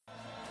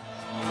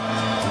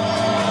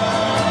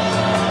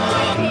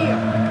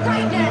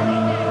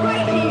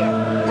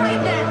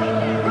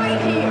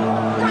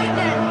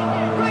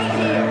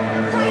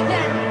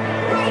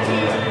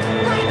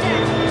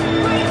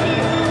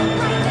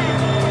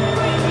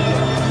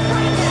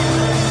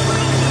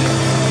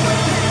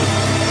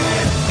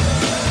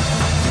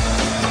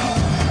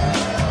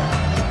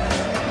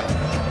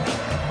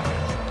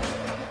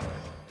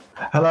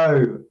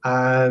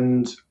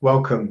and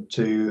welcome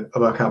to A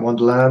Workout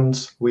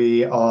Wonderland.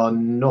 We are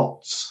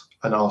not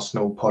an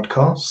Arsenal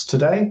podcast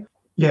today.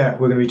 Yeah,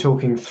 we're going to be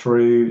talking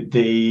through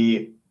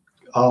the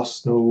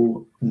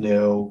Arsenal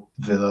 0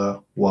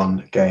 Villa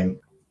 1 game.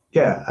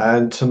 Yeah,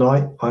 and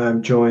tonight I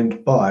am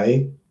joined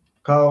by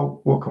Carl.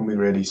 What can we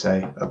really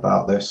say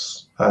about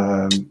this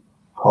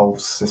whole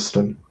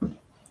system?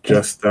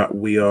 Just that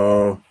we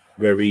are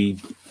very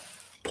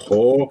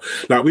poor.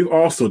 Like with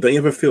Arsenal, don't you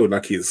ever feel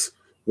like it's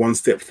one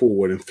step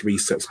forward and three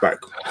steps back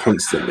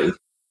constantly?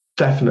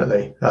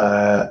 Definitely.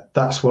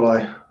 That's what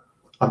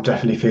I'm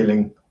definitely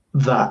feeling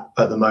that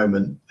at the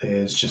moment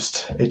is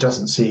just, it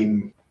doesn't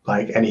seem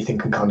like anything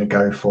can kind of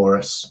go for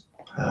us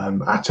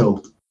at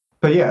all.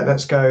 But yeah,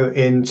 let's go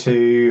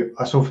into,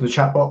 I saw from the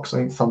chat box, I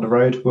think Thunder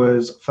Road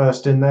was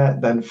first in there,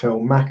 then Phil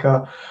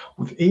Macker.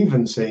 We've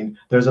even seen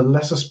there's a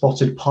lesser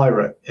spotted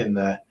pirate in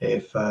there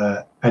if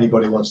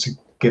anybody wants to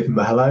give them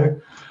a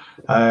hello.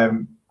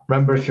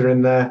 Remember, if you're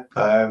in there,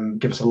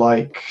 give us a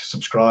like,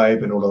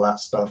 subscribe and all of that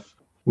stuff.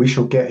 We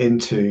shall get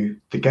into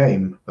the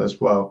game as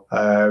well,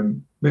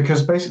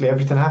 because basically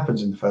everything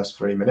happens in the first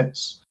 3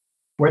 minutes.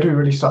 Where do we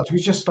really start? Do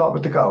we just start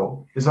with the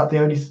goal? Is that the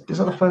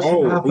first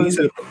thing that happens? Well, you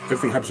said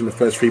everything happens in the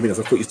first 3 minutes.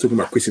 I thought you were talking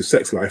about Chris's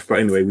sex life, but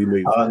anyway, we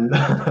move.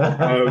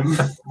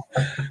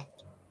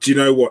 Do you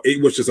know what?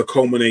 It was just a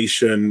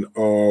culmination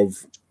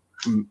of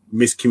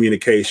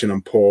miscommunication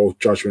and poor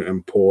judgment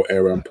and poor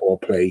error and poor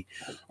play,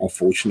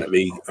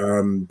 unfortunately.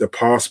 The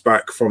pass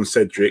back from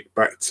Cedric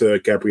back to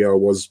Gabriel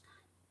was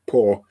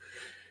poor.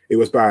 It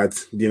was bad.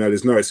 You know,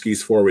 there's no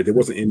excuse for it. There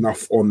wasn't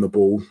enough on the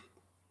ball.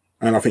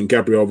 And I think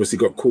Gabriel obviously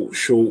got caught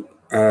short.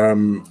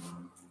 And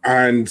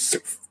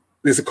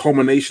there's a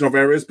culmination of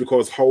errors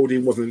because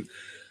holding wasn't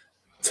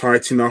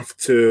tight enough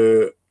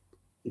to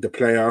the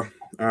player.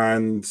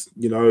 And,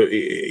 you know,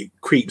 it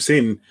creeps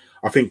in.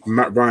 I think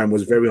Matt Ryan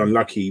was very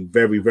unlucky,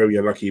 very, very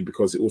unlucky,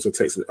 because it also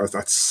takes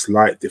that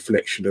slight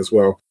deflection as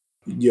well.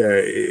 Yeah,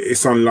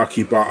 it's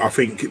unlucky, but I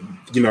think,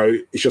 you know,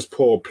 it's just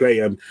poor play.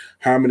 And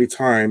how many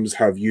times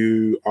have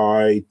you,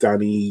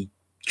 Danny,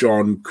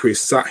 John, Chris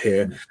sat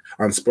here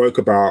and spoke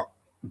about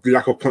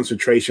lack of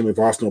concentration with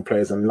Arsenal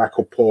players and lack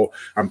of poor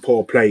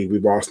play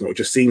with Arsenal? It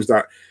just seems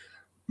that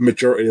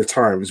majority of the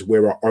times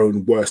we're our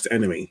own worst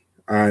enemy.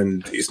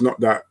 And it's not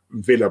that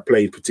Villa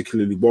played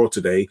particularly well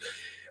today.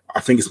 I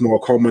think it's more a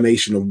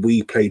culmination of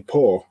we played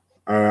poor.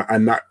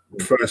 And that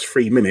first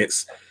 3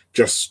 minutes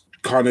just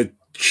kind of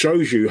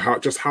shows you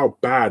how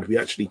bad we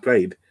actually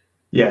played.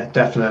 Yeah,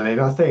 definitely.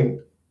 And I think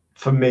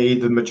for me,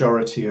 the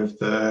majority of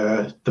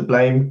the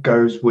blame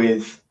goes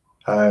with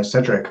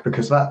Cedric,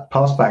 because that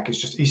pass back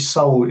is just, it's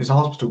a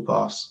hospital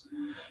pass.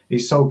 He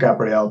sold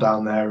Gabriel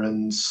down there,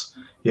 and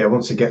yeah,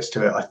 once he gets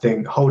to it, I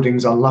think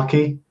Holding's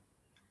unlucky.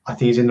 I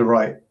think he's in the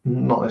right,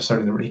 not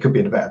necessarily he could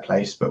be in a better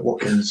place, but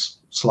Watkins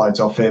slides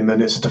off him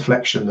and it's a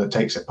deflection that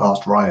takes it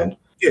past Ryan.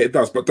 Yeah, it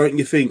does. But don't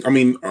you think, I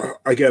mean,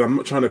 again, I'm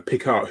not trying to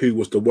pick out who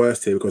was the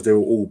worst here because they were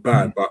all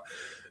bad, but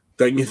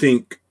don't you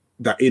think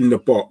that in the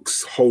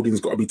box,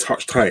 Holding's got to be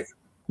touch tight?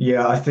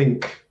 Yeah, I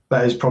think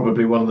that is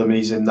probably one of them.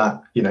 He's in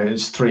that, you know,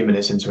 it's 3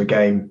 minutes into a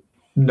game.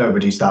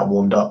 Nobody's that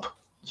warmed up.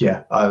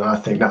 Yeah, I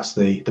think that's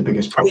the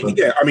biggest problem.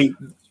 I mean,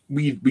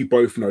 we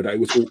both know that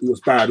it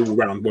was bad all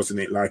round, wasn't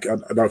it? Like,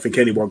 I don't think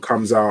anyone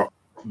comes out,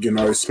 you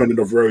know, smelling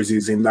of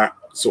roses in that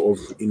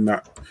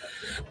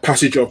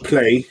passage of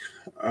play.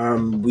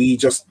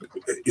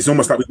 It's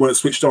almost like we weren't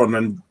switched on.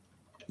 And,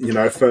 you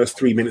know, first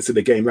 3 minutes of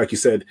the game, like you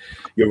said,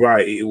 you're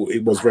right,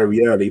 it was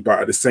very early. But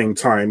at the same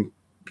time,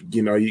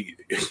 you know, you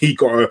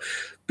got to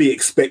be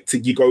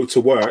expected. You go to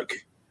work,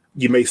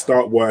 you may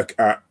start work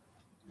at,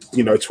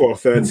 you know,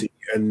 12:30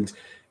 and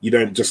you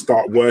don't just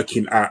start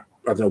working at,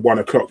 I don't know, 1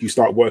 o'clock. You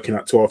start working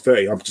at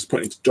 12:30. I'm just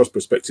putting it to Josh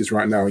perspectives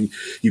right now, and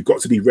you've got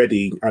to be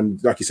ready.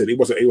 And like you said, it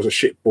was a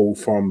shit ball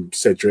from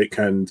Cedric,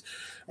 and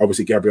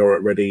obviously Gabriel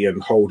ready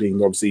and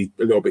Holding obviously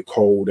a little bit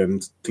cold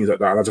and things like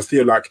that. And I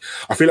feel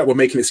like we're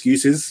making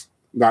excuses.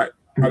 Like,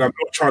 and I'm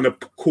not trying to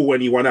call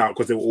anyone out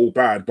because they were all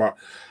bad, but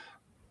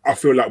I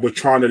feel like we're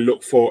trying to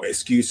look for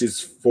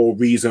excuses for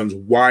reasons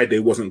why they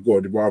wasn't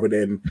good, rather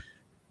than,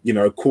 you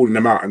know, calling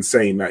them out and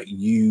saying that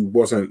you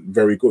wasn't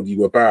very good, you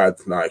were bad,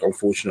 like,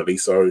 unfortunately.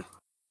 So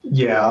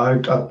yeah,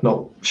 I'm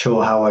not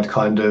sure how I'd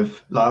kind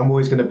of, like, I'm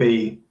always going to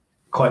be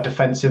quite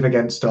defensive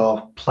against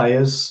our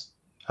players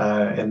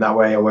in that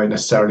way. I won't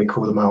necessarily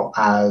call them out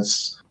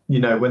as, you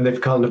know, when they've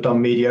kind of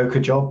done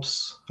mediocre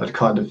jobs, I'd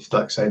kind of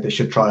like say they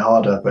should try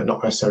harder, but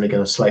not necessarily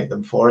going to slate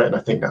them for it. And I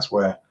think that's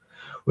where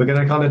we're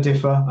going to kind of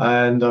differ.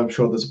 And I'm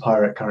sure there's a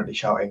pirate currently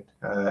shouting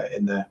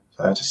in there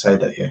to say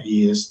that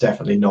he is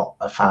definitely not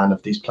a fan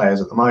of these players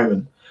at the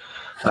moment.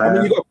 I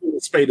mean, you've got to call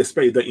a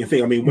spade, don't you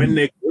think? I mean, when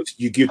they're good,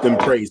 you give them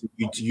praise.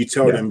 You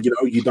tell them, you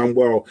know, you've done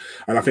well.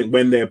 And I think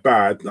when they're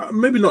bad,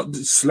 maybe not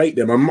slate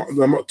them. I'm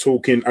not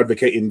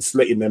advocating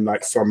slating them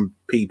like some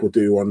people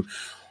do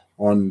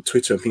on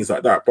Twitter and things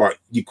like that. But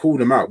you call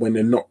them out when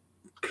they're not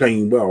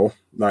playing well.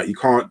 Like, you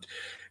can't.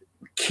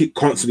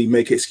 constantly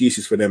make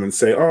excuses for them and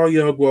say, "Oh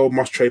yeah, well,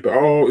 must trade," but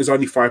it's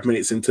only 5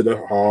 minutes into the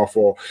half,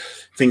 or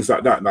things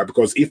like that. Like,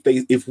 because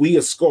if we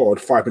had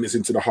scored 5 minutes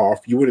into the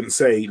half, you wouldn't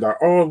say like,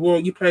 "Oh well,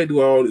 you played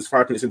well. It's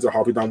 5 minutes into the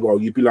half, you done well."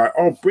 You'd be like,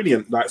 "Oh,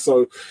 brilliant!" Like,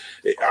 so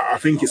I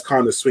think it's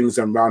kind of swings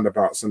and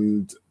roundabouts,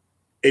 and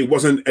it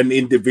wasn't an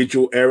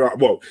individual error.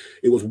 Well,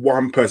 it was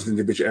one person's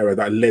individual error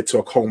that led to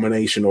a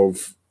culmination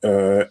of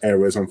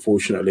errors,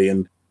 unfortunately.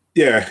 And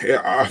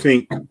yeah, I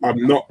think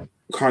I'm not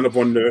kind of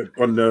on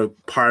the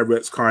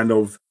Pirates kind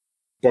of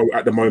boat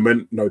at the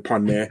moment. No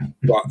pun there,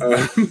 but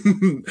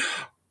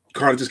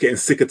kind of just getting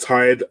sick and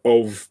tired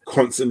of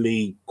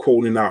constantly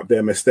calling out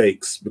their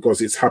mistakes, because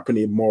it's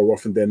happening more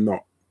often than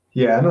not.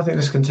 Yeah, and I think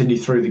this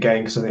continued through the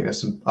game, because I think there's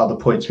some other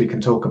points we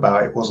can talk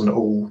about. It wasn't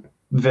all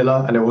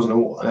Villa, and it wasn't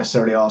all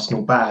necessarily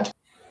Arsenal bad.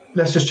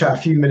 Let's just chat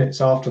a few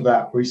minutes after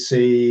that. We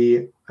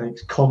see, I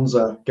think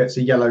Konza gets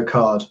a yellow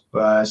card,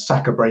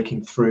 Saka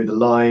breaking through the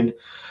line.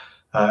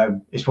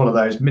 It's one of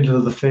those middle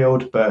of the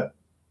field, but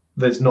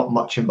there's not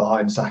much in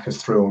behind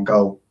Saka's through on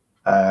goal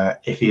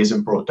if he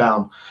isn't brought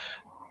down.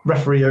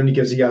 Referee only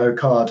gives a yellow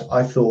card.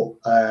 I thought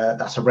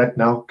that's a red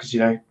now, because,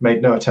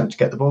 made no attempt to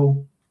get the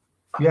ball.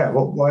 Yeah,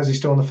 why is he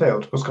still on the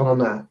field? What's going on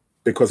there?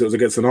 Because it was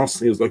against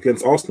Arsenal. It was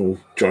against Arsenal,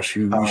 Josh.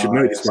 You should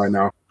know this by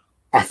now.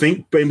 I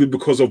think maybe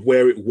because of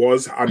where it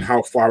was and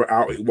how far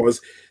out it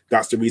was,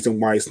 that's the reason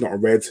why it's not a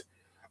red.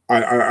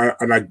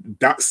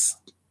 That's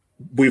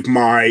with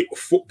my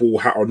football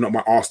hat on, not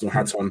my Arsenal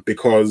hat on,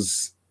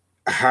 because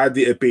had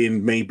it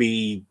been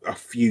maybe a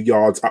few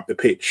yards up the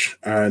pitch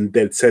and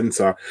dead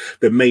centre,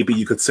 then maybe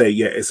you could say,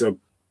 yeah, it's a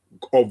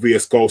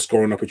obvious goal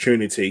scoring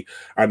opportunity.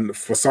 And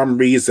for some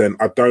reason,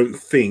 I don't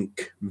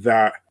think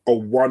that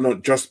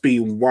just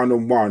being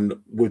 1-on-1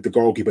 with the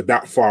goalkeeper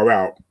that far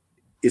out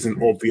is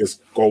an obvious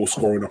goal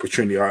scoring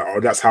opportunity.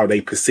 Or that's how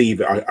they perceive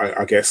it,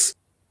 I guess.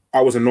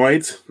 I was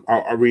annoyed.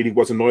 I really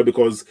was annoyed,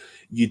 because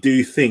you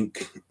do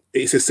think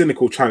it's a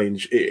cynical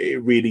challenge.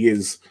 It really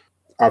is.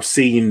 I've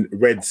seen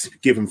reds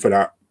given for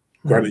that.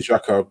 Granit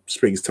Xhaka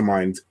springs to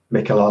mind.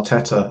 Mikel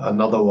Arteta,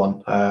 another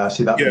one. I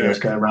see that video's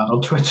going around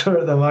on Twitter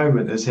at the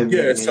moment. There's him.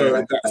 Yeah,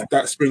 so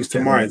that springs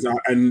to mind.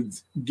 And,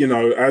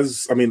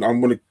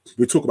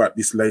 we'll talk about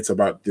this later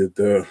about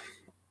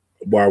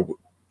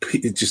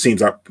it just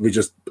seems like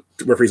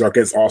referees are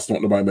against Arsenal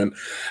at the moment.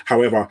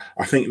 However,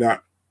 I think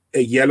that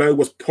a yellow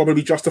was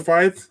probably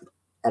justified.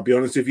 I'll be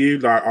honest with you.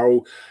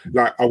 I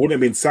wouldn't have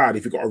been sad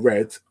if you got a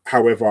red.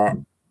 However,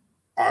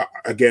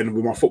 again,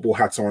 with my football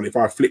hat on, if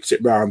I flipped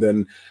it round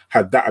and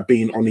had that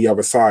been on the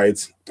other side,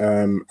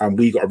 and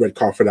we got a red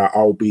card for that,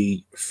 I'll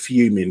be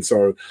fuming.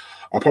 So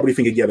I probably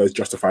think a yellow is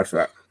justified for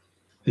that.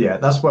 Yeah,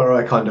 that's where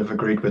I kind of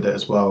agreed with it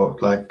as well.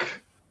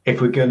 Like, if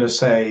we're going to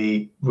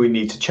say we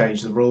need to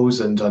change the rules,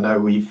 and I know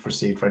we've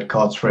received red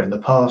cards for it in the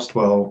past,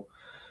 well,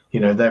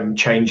 them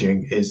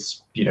changing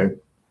is,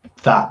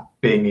 that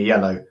being a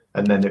yellow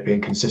and then it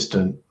being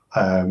consistent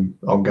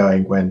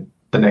ongoing when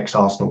the next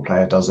Arsenal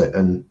player does it,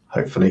 and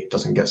hopefully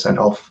doesn't get sent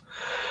off.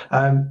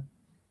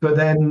 But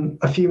then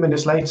a few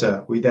minutes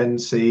later, we then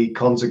see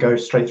Konza go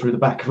straight through the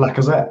back of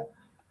Lacazette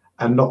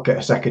and not get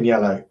a second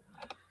yellow.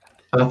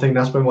 And I think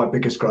that's where my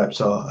biggest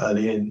gripes are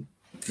early in.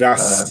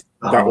 That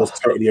was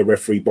totally a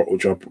referee bottle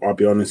job, I'll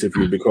be honest with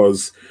you,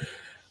 because,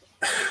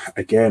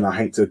 again, I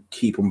hate to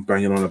keep on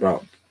banging on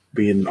about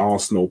being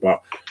Arsenal,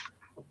 but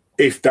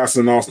if that's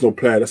an Arsenal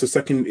player, it's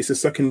a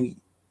second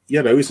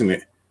yellow, isn't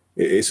it?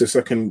 It's a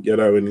second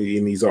yellow and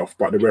he's off,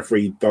 but the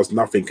referee does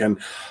nothing. And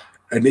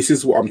this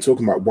is what I'm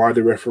talking about, why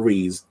the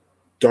referees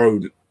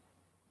don't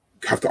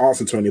have to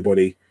answer to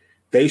anybody.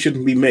 They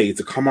shouldn't be made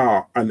to come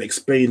out and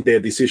explain their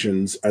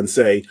decisions and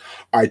say,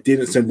 I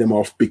didn't send them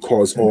off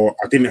because, or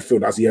I didn't feel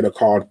that's a yellow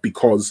card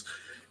because,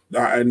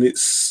 and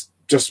it's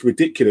just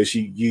ridiculous.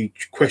 You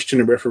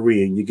question a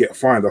referee and you get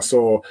fined. I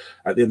saw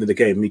at the end of the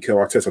game, Mikel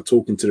Arteta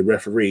talking to the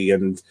referee,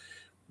 and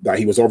that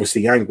he was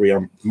obviously angry.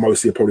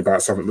 Mostly probably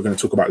about something we're going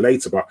to talk about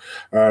later, but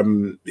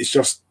it's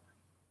just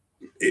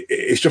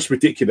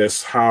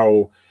ridiculous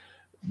how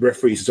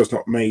referees are just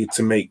not made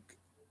to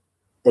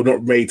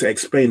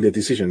explain their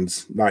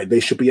decisions. Like, they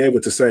should be able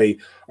to say,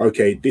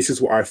 okay, this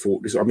is what I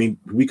thought.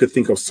 We could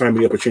think of so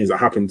many opportunities that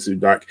happened to,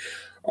 like,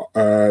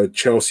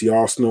 Chelsea,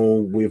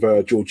 Arsenal with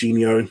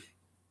Jorginho,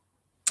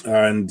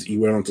 and he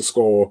went on to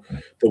score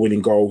the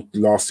winning goal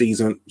last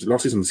season.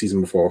 The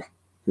season before?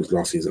 It was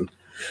last season.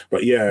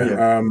 But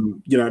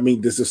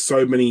there's just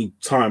so many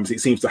times it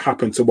seems to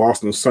happen to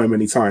Arsenal so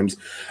many times.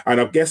 And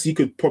I guess you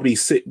could probably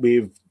sit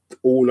with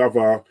all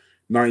other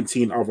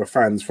 19 other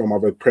fans from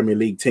other Premier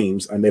League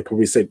teams, and they'd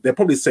probably say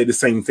the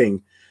same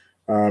thing.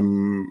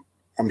 I'm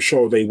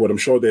sure they would. I'm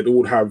sure they'd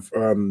all have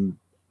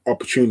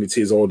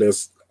opportunities, or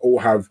there's all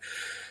have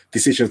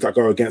decisions that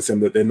go against them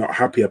that they're not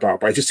happy about.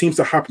 But it just seems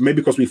to happen.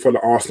 Maybe because we follow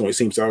Arsenal, it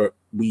seems that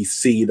we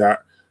see that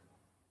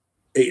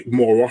it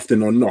more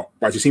often or not.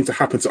 But it just seems to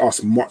happen to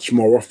us much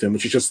more often,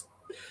 which is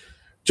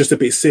just a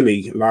bit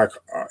silly. Like,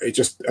 it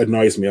just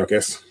annoys me, I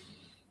guess.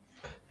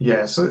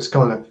 Yeah, so it's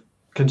kind of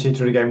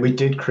continuing again. We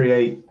did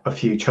create a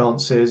few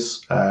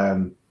chances.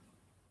 I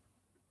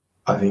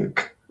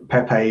think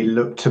Pepe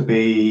looked to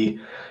be,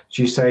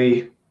 do you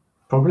say,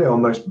 probably our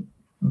most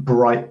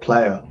bright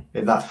player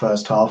in that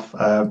first half,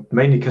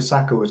 mainly because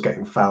Saka was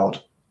getting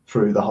fouled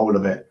through the whole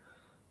of it.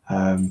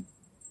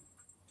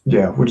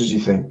 Yeah, what did you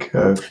think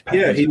of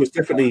Yeah, Pepe's?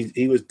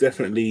 he was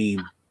definitely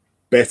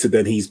better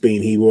than he's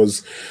been. He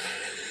was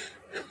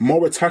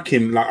more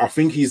attacking. Like I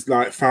think he's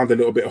like found a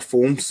little bit of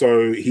form,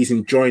 so he's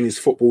enjoying his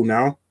football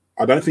now.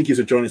 I don't think he was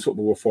enjoying his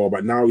football before,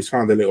 but now he's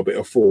found a little bit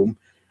of form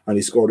and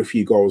he scored a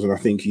few goals. And I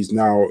think he's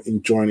now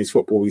enjoying his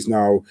football. He's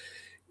now,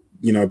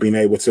 being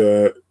able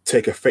to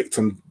take effect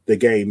on the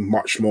game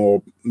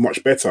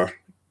much better.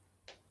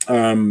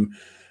 And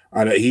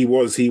he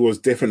was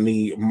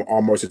definitely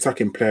our most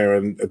attacking player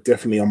and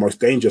definitely our most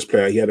dangerous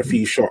player. He had a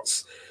few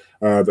shots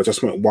that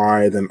just went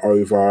wide and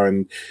over,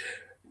 and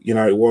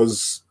it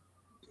was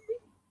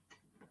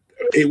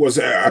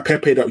a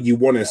Pepe that you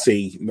want to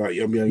see. Like,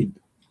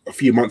 a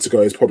few months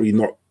ago is probably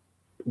not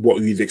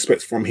what you'd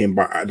expect from him,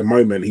 but at the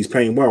moment he's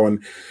playing well,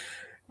 and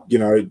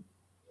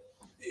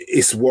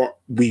it's what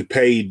we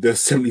paid the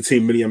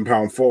 £72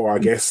 million for, I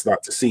guess,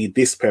 like to see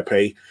this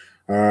Pepe.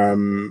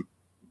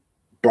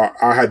 But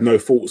I had no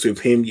faults with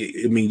him.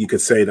 I mean, you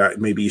could say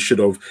that maybe he should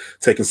have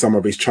taken some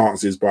of his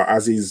chances, but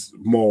as his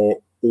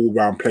more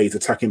all-round play, his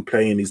attacking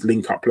play and his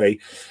link-up play,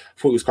 I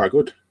thought it was quite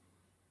good.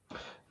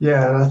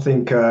 Yeah, and I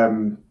think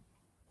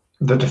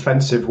the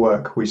defensive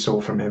work we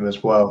saw from him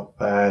as well.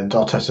 And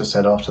Arteta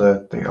said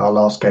after our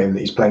last game that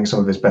he's playing some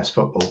of his best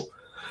football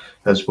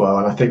as well.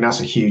 And I think that's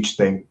a huge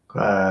thing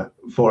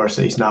for us,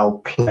 that he's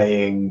now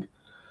playing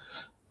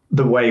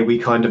the way we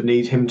kind of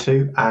need him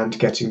to and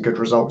getting good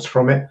results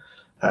from it.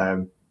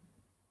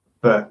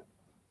 But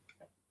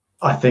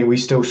I think we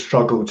still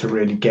struggle to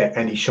really get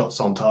any shots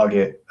on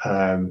target,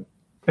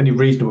 any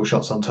reasonable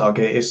shots on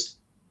target. It's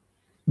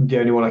the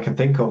only one I can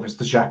think of is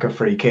the Xhaka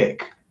free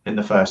kick in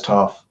the first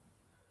half,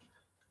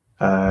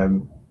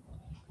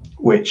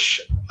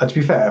 which, to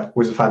be fair,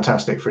 was a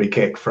fantastic free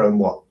kick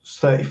from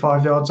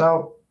 35 yards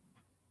out.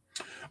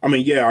 I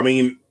mean, yeah, I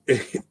mean,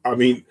 I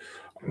don't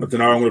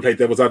know. I'm going to play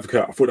devil's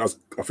advocate. I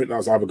think that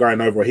was either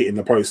going over or hitting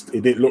the post.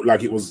 It didn't look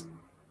like it was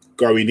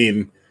going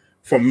in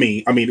from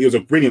me. I mean, it was a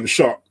brilliant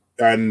shot,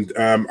 and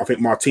I think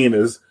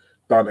Martinez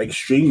done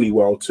extremely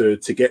well to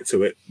get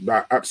to it.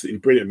 That absolutely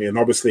brilliantly. And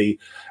obviously,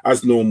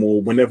 as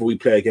normal, whenever we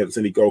play against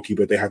any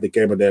goalkeeper, they have the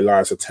game of their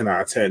lives, a 10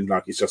 out of 10.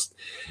 Like it's just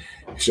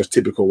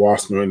typical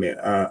Arsenal, isn't it,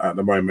 at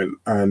the moment?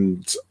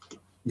 And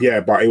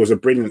yeah, but it was a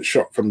brilliant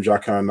shot from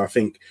Xhaka, and I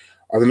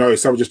don't know,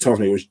 someone just tells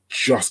me it was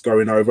just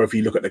going over if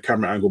you look at the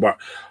camera angle, but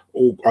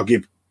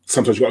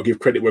sometimes you've got to give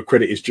credit where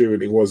credit is due,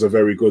 and it was a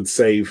very good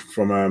save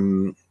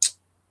from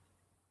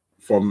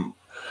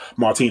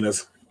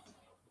Martinez.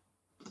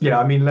 Yeah,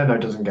 I mean, Leno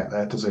doesn't get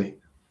there, does he?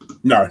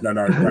 No.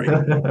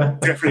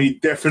 Definitely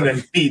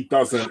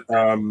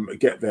doesn't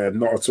get there,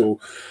 not at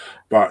all.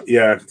 But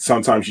yeah,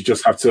 sometimes you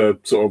just have to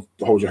sort of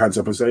hold your hands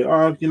up and say,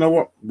 "Oh, you know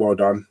what? Well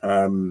done."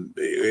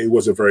 It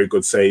was a very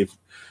good save,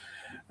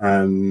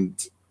 and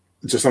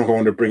just something I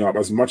want to bring up.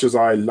 As much as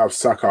I love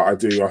Saka, I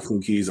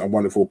think he's a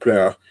wonderful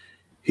player.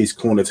 His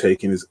corner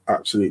taking is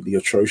absolutely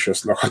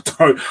atrocious. Like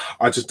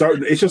I just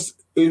don't. It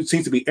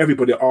seems to be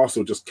everybody at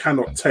Arsenal just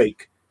cannot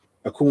take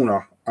a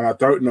corner, and I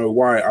don't know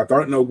why. I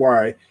don't know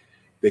why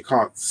they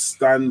can't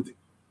stand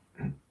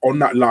on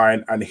that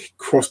line and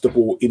cross the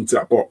ball into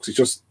that box. It's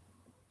just,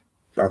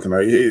 I don't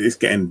know. It's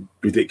getting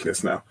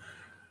ridiculous now.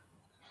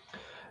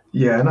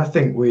 Yeah, and I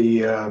think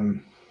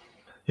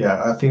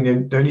I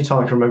think the only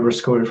time I can remember us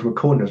scoring from a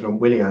corner is when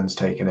Willian's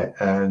taken it.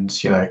 And,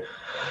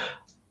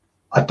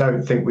 I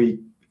don't think we,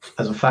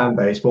 as a fan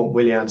base, want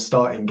Willian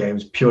starting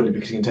games purely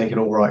because he can take an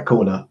all right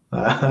corner.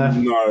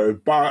 No,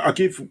 but I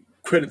give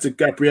credit to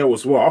Gabriel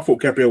as well. I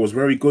thought Gabriel was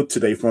very good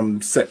today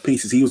from set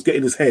pieces. He was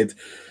getting his head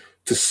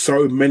to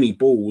so many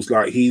balls.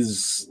 Like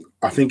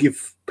I think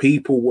if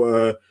people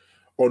were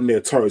on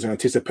their toes and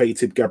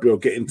anticipated Gabriel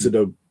getting to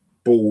the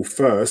ball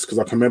first, because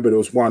I can remember there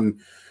was one,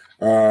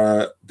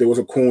 there was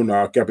a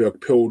corner, Gabriel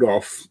peeled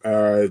off,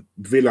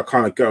 Villa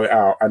kind of go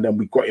out, and then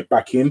we got it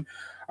back in,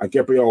 and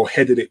Gabriel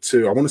headed it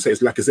to, I want to say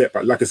it's Lacazette,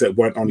 but Lacazette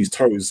weren't on his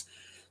toes.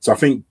 So I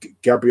think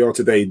Gabriel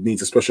today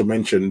needs a special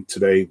mention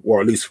today, or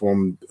at least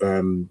from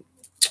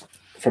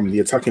the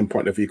attacking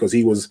point of view, because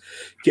he was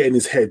getting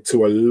his head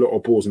to a lot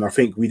of balls, and I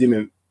think we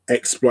didn't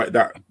exploit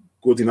that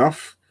good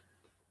enough.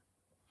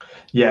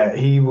 Yeah,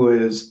 he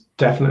was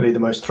definitely the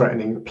most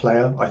threatening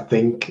player, I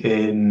think,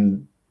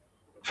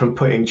 from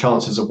putting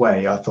chances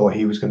away. I thought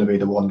he was going to be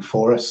the one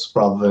for us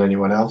rather than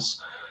anyone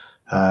else.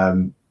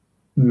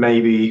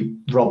 Maybe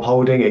Rob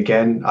Holding,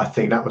 again, I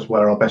think that was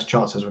where our best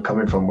chances were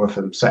coming from, were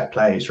from set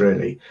plays,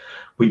 really.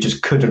 We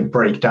just couldn't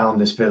break down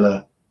this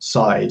Villa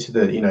side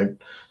that,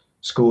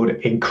 scored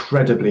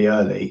incredibly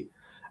early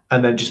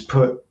and then just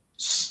put,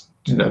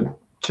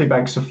 two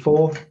banks of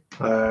four,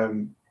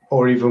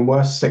 or even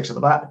worse, six at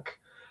the back.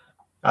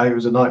 It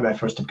was a nightmare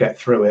for us to get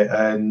through it.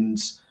 And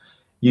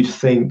you'd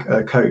think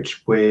a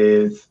coach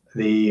with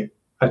the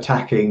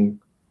attacking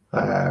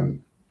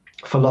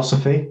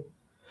philosophy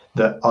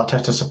that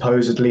Arteta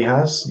supposedly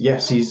has,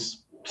 yes, he's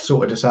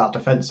sorted us out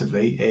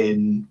defensively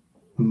in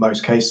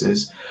most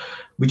cases.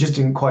 We just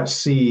didn't quite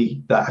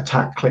see that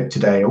attack click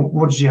today.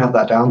 What did you have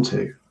that down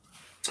to?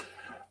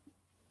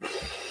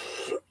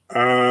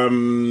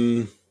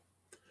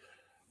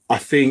 I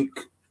think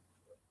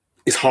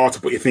it's hard to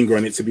put your finger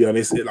on it, to be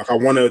honest. Like I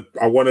want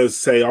to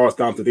say, oh, it's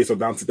down to this or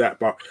down to that,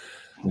 but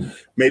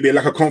maybe a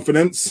lack of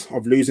confidence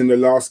of losing the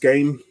last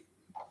game.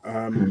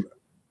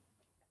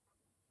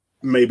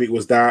 Maybe it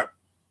was that.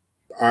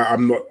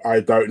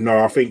 I don't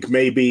know. I think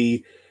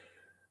maybe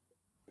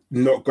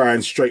not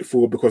going straight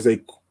forward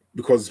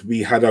because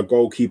we had a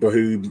goalkeeper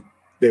who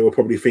they were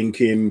probably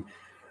thinking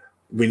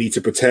we need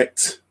to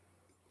protect.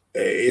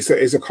 It's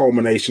a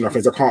culmination of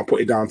things. I can't put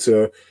it down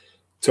to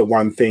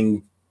one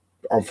thing.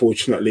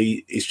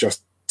 Unfortunately, it's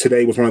just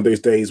today was one of those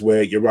days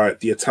where you're right.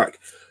 The attack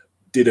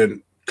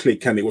didn't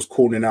click and it was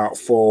calling out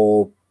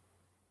for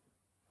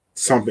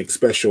something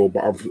special,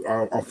 but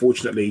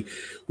unfortunately,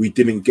 we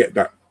didn't get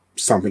that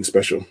something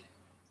special.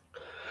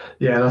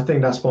 Yeah, and I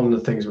think that's one of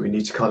the things we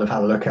need to kind of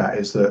have a look at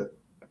is that,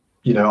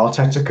 you know,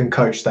 Arteta can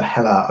coach the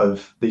hell out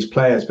of these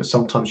players, but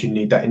sometimes you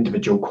need that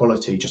individual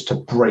quality just to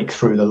break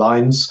through the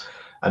lines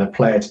and a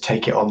player to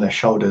take it on their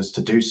shoulders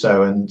to do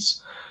so. And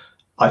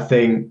I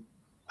think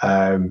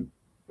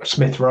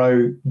Smith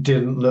Rowe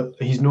didn't look,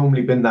 he's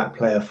normally been that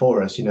player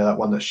for us, you know, that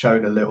one that's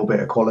shown a little bit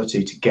of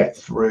quality to get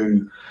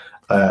through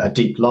a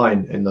deep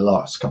line in the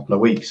last couple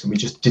of weeks. And we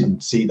just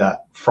didn't see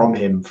that from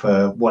him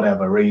for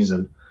whatever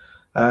reason.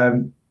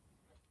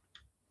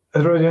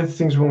 Are there any other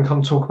things we want to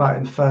come talk about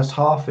in the first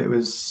half? It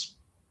was,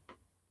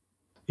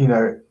 you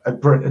know, a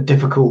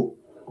difficult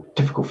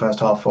first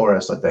half for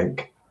us, I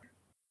think.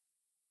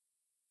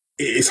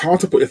 It's hard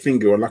to put a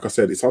finger on, like I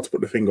said, it's hard to put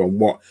the finger on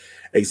what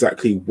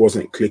exactly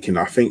wasn't clicking.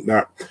 I think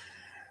that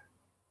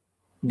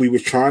we were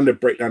trying to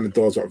break down the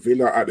doors, but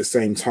Villa at the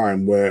same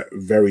time were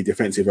very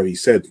defensive, as you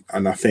said.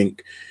 And I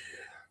think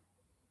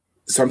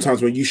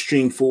sometimes when you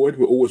stream forward,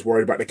 we're always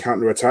worried about the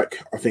counter attack.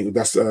 I think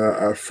that's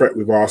a threat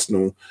with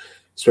Arsenal,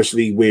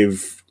 especially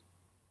with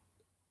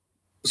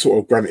sort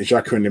of Granit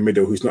Xhaka in the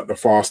middle, who's not the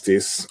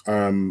fastest.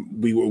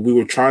 We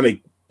were trying to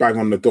bang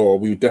on the door.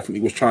 We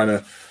definitely was trying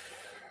to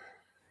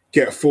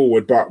get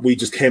forward, but we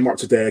just came up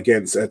today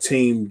against a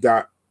team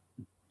that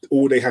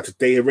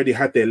they already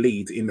had their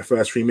lead in the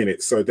first 3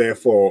 minutes. So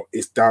therefore,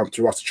 it's down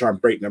to us to try and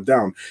break them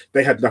down.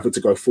 They had nothing to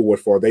go forward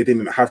for. They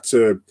didn't have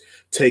to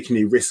take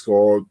any risk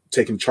or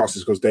take any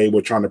chances because they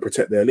were trying to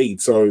protect their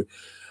lead. So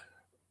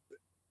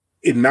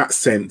in that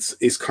sense,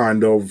 it's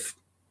kind of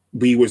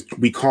we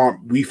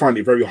find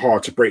it very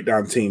hard to break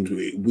down teams.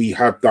 We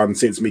have done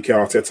since Mikel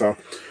Arteta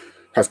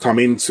has come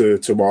into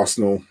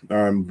Arsenal.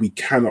 We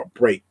cannot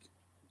break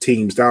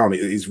teams down. It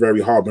is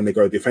very hard when they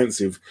go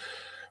defensive.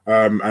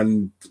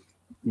 And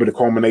with a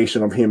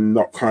culmination of him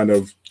not kind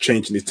of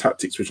changing his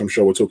tactics, which I'm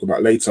sure we'll talk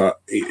about later,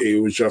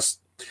 it was just,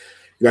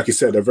 like you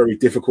said, a very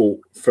difficult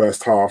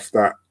first half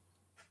that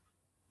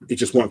it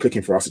just wasn't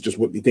clicking for us. It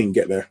didn't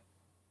get there.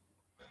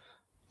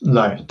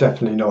 No,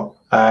 definitely not.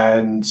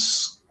 And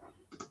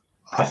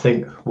I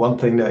think one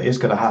thing that is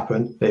going to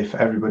happen, if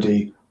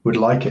everybody would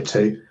like it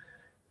to,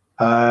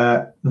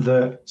 I've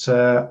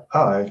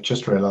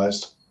just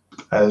realised,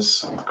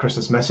 as Chris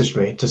has messaged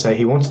me to say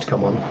he wanted to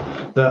come on,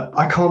 that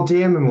I can't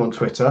DM him on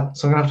Twitter,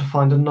 so I'm going to have to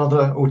find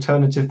another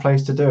alternative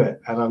place to do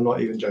it. And I'm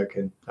not even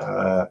joking.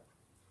 I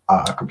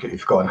completely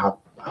forgotten how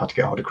to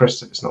get hold of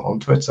Chris if it's not on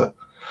Twitter.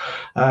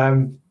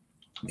 But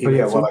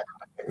yeah, well, I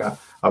think that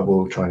I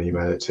will try and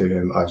email it to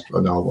him. I'll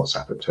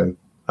WhatsApp it to him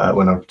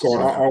when I'm. Go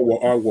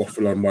on, I'll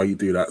waffle on while you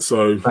do that.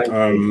 So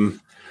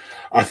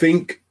I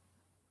think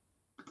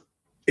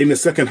in the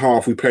second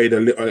half we played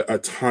a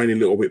tiny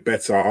little bit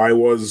better.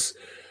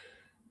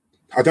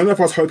 I don't know if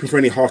I was hoping for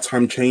any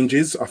halftime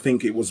changes. I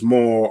think it was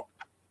more.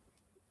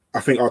 I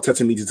think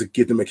Arteta needed to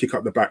give them a kick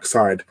up the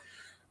backside.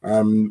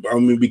 I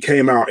mean, we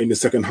came out in the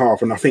second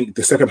half, and I think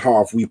the second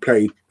half we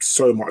played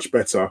so much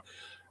better.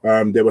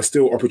 There were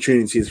still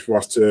opportunities for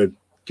us to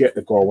get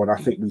the goal, and I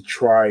think we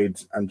tried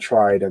and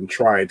tried and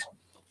tried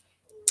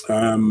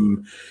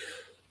to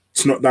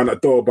knock down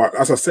that door. But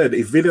as I said,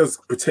 if Villa's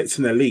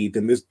protecting their lead,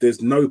 then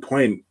there's no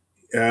point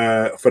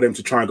for them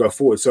to try and go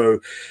forward. So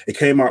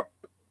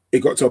it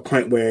got to a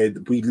point where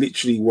we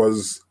literally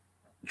was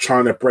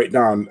trying to break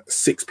down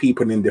 6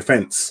 people in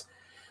defence.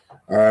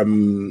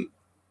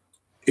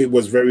 It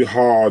was very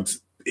hard.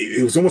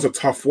 It was almost a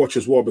tough watch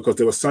as well because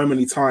there were so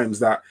many times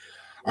that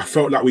I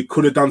felt like we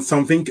could have done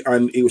something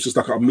and it was just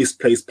like a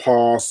misplaced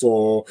pass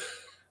or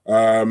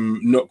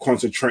not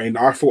concentrating.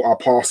 I thought our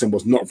passing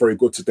was not very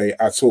good today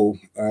at all.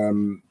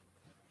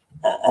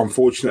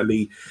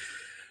 Unfortunately,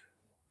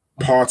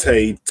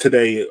 Partey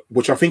today,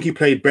 which I think he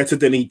played better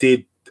than he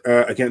did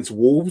against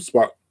Wolves,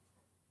 but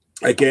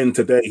again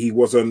today he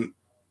wasn't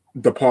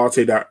the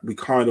Partey that we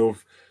kind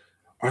of,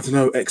 I don't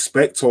know,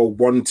 expect or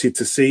wanted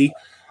to see.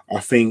 I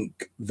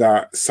think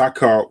that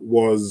Saka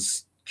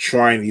was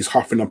trying, he's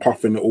huffing and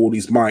puffing all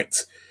his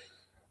might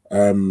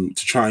to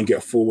try and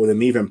get forward,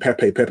 and even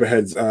Pepe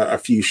had a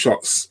few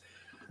shots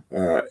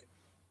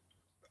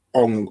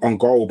on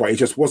goal, but it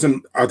just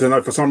wasn't. I don't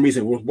know, for some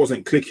reason it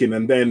wasn't clicking.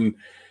 And then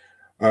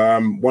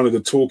one of the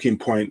talking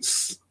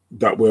points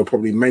that we'll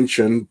probably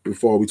mention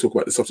before we talk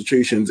about the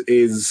substitutions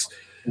is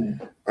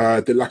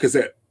the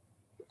Lacazette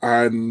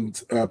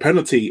and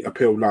penalty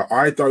appeal.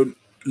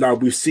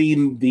 We've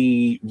seen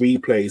the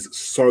replays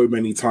so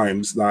many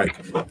times,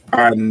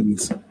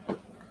 and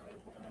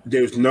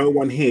there's no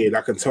one here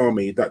that can tell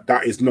me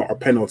that is not a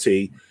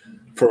penalty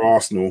for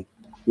Arsenal.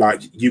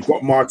 Like, you've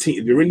got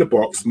you're in the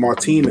box,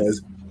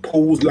 Martinez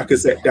pulls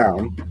Lacazette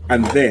down,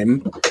 and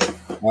then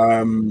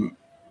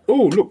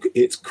look,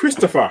 it's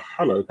Christopher.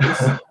 Hello,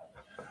 Chris.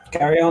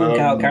 Carry on,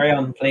 Carl, carry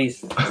on,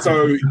 please.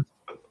 So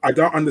I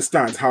don't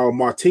understand how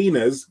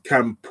Martinez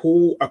can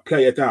pull a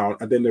player down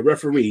and then the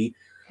referee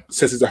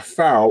says it's a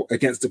foul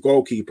against the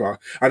goalkeeper.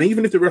 And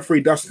even if the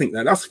referee does think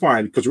that, that's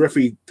fine, because the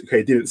referee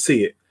didn't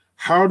see it.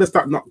 How does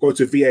that not go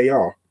to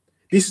VAR?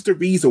 This is the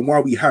reason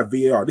why we have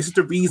VAR. This is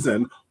the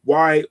reason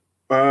why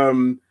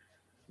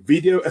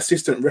video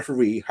assistant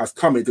referee has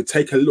come in to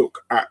take a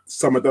look at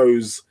some of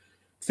those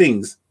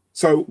things.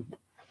 So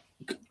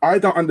I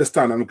don't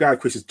understand. I'm glad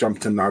Chris has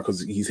jumped in now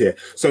because he's here.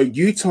 So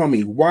you tell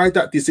me why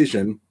that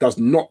decision does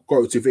not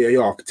go to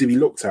VAR to be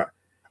looked at.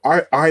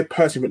 I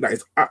personally think that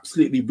is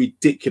absolutely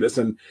ridiculous.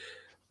 And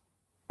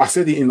I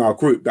said it in our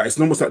group that it's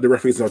almost like the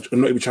referees are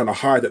not even trying to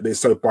hide that they're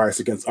so biased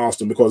against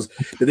Aston, because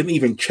they didn't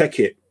even check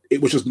it. It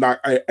was just like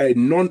a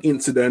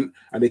non-incident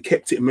and they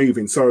kept it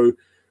moving. So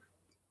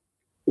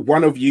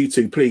one of you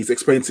two, please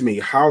explain to me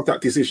how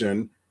that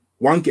decision,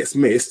 one, gets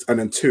missed and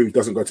then two,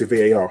 doesn't go to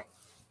VAR.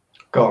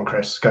 Go on,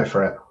 Chris. Go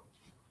for it.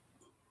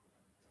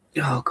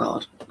 Oh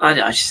God, I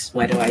just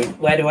where do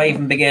I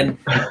even begin?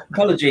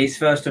 Apologies,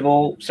 first of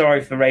all.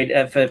 Sorry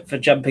for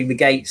jumping the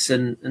gates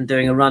and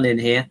doing a run in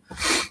here.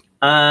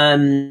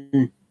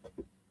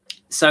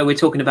 So we're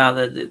talking about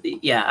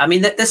the I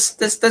mean,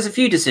 there's a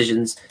few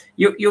decisions.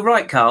 You're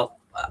right, Carl.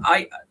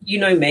 You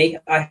know me.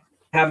 I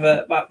have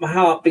my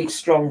heart beats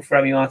strong for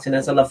Emi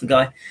Martinez. I love the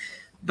guy,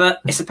 but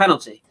it's a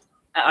penalty.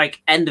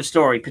 Like, end of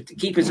story.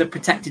 Keepers are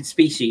protected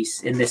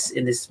species in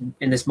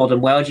this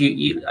modern world.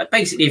 You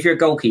basically, if you're a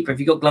goalkeeper, if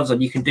you've got gloves on,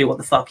 you can do what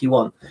the fuck you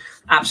want.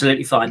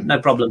 Absolutely fine, no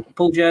problem.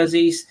 Pull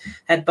jerseys,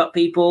 headbutt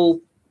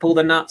people, pull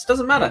their nuts.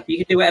 Doesn't matter. You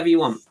can do whatever you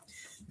want.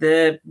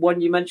 The one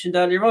you mentioned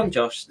earlier on,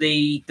 Josh,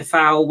 the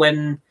foul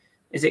when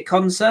is it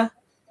Konsa?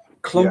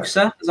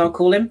 Klogsa, as I'll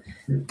call him.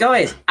 Guy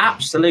is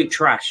absolute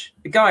trash.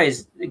 The guy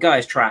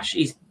is trash.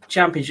 He's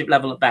championship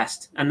level at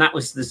best, and that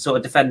was the sort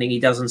of defending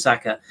he does on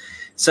Saka.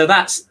 So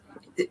that's.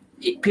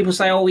 People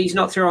say, oh, he's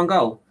not through on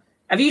goal.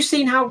 Have you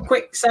seen how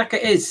quick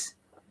Saka is?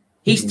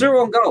 He's through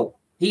on goal.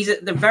 He's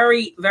at the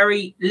very,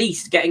 very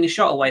least getting a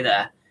shot away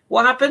there.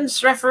 What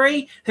happens,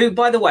 referee? Who,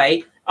 by the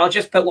way, I'll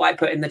just put what I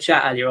put in the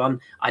chat earlier on.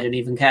 I don't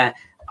even care.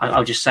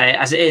 I'll just say it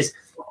as it is.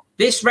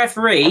 This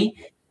referee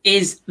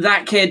is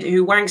that kid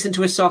who wanks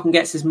into his sock and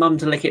gets his mum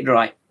to lick it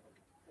dry.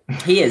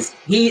 He is.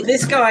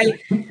 This guy,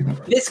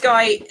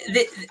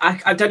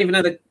 I don't even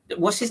know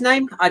what's his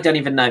name? I don't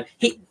even know.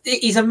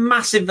 He's a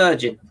massive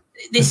virgin.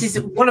 This is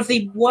one of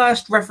the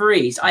worst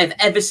referees I've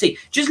ever seen.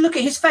 Just look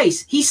at his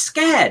face. He's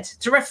scared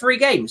to referee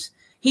games.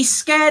 He's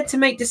scared to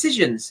make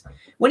decisions.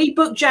 When he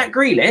booked Jack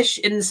Grealish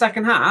in the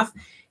second half,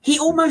 he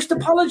almost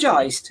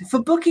apologised for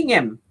booking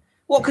him.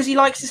 What, because he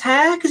likes his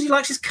hair? Because he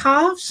likes his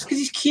calves? Because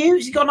he's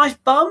cute? He's got a nice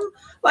bum?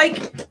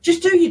 Like,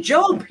 just do your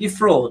job, you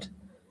fraud.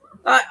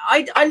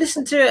 I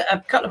listened to a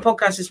couple of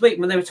podcasts this week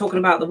when they were talking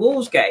about the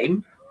Wolves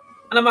game,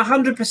 and I'm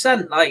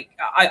 100% like,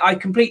 I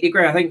completely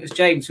agree. I think it was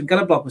James from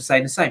Gullerblock was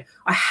saying the same.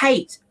 I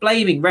hate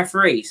blaming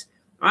referees,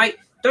 right?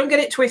 Don't get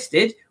it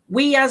twisted.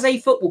 We as a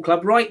football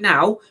club right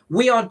now,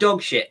 we are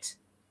dog shit.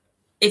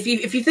 If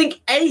you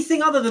think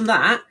anything other than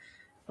that,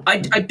 I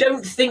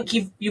don't think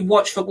you've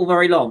watched football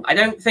very long. I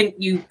don't think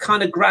you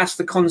kind of grasp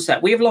the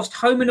concept. We have lost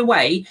home and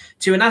away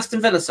to an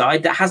Aston Villa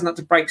side that hasn't had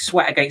to break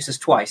sweat against us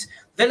twice.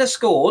 Villa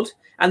scored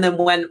and then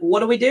went, what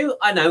do?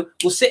 I know,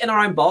 we'll sit in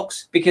our own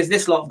box because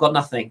this lot have got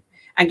nothing.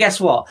 And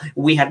guess what?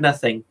 We had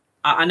nothing.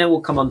 I know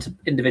we'll come on to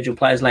individual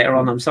players later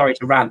on. I'm sorry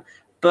to rant,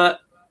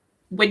 but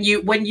when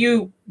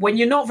you're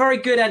not very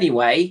good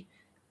anyway,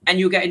 and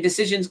you're getting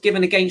decisions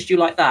given against you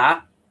like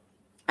that,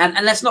 and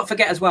let's not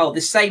forget as well, the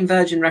same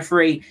virgin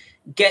referee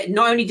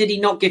not only did he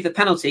not give the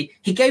penalty,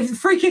 he gave the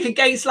free kick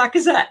against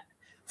Lacazette.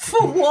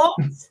 For what?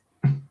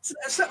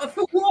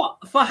 For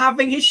what? For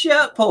having his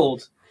shirt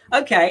pulled.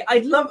 Okay,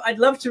 I'd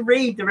love to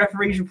read the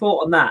referee's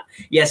report on that.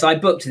 Yes, I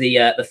booked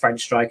the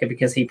French striker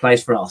because he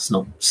plays for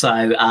Arsenal.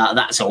 So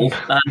that's all.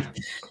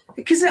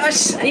 Because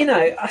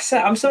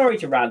I'm sorry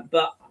to rant,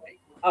 but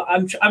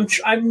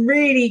I'm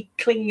really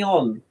clinging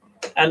on,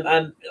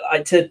 and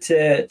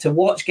to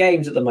watch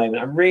games at the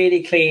moment. I'm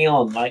really clinging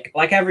on, like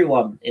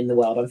everyone in the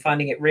world. I'm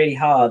finding it really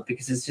hard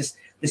because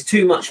there's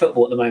too much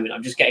football at the moment.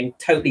 I'm just getting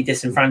totally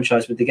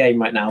disenfranchised with the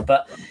game right now.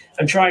 But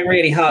I'm trying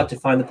really hard to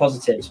find the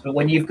positives. But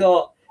when you've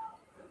got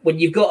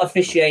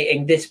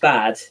officiating this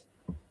bad,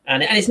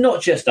 and it's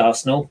not just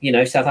Arsenal,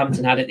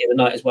 Southampton had it the other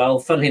night as well.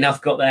 Funnily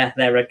enough, got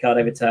their red card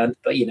overturned,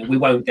 but we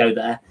won't go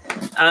there.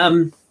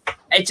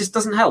 It just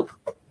doesn't help.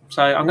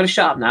 So I'm going to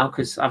shut up now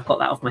because I've got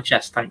that off my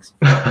chest. Thanks.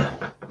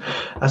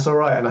 That's all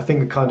right. And I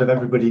think kind of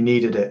everybody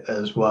needed it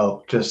as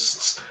well.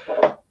 Just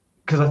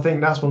because I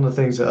think that's one of the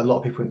things that a lot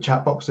of people in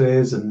chat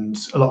boxes and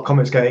a lot of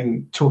comments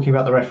talking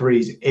about the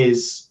referees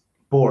is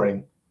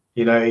boring.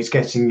 You know, it's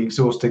getting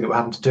exhausting that we're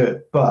having to do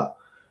it. But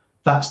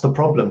that's the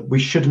problem. We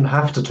shouldn't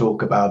have to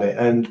talk about it.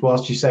 And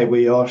whilst you say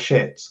we are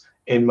shit,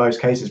 in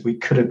most cases, we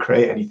couldn't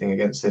create anything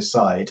against this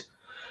side.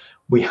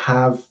 We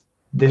have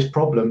this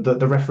problem that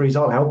the referees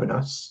aren't helping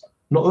us.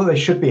 Not that they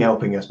should be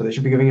helping us, but they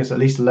should be giving us at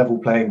least a level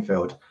playing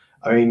field.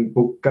 I mean,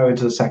 we'll go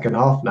into the second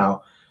half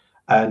now.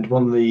 And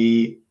one of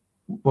the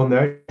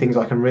only things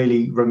I can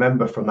really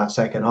remember from that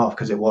second half,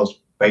 because it was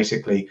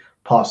basically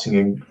passing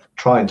and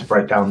trying to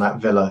break down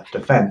that Villa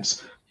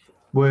defence,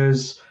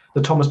 was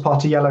the Thomas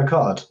Partey yellow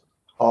card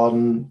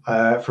on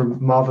from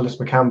Marvelous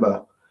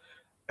Macamba,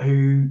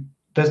 who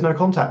there's no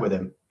contact with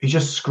him. He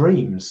just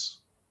screams,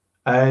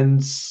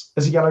 and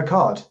there's a yellow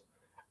card.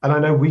 And I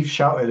know we've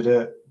shouted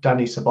at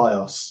Danny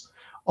Ceballos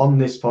on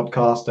this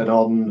podcast and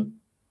on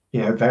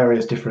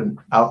various different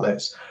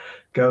outlets,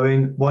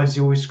 going, why does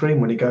he always scream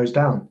when he goes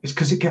down? It's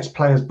because it gets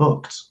players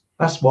booked.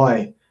 That's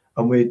why.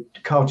 And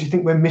Carl, do you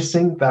think we're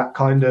missing that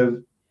kind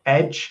of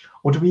edge,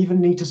 or do we even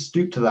need to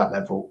stoop to that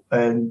level?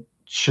 And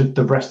should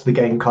the rest of the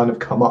game kind of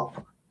come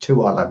up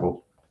to our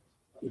level?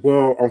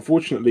 Well,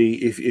 unfortunately,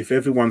 if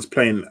everyone's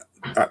playing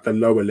at the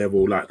lower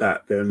level like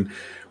that, then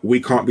we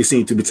can't be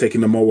seen to be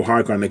taking the moral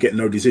high ground and get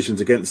no decisions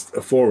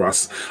for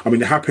us. I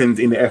mean, it happened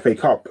in the FA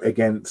Cup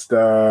against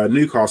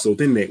Newcastle,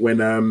 didn't it?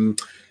 When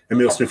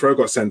Emile Smith-Rowe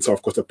got sent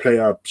off because a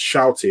player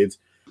shouted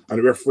and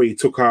the referee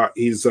took out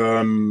his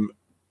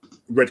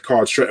red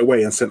card straight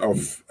away and sent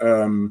off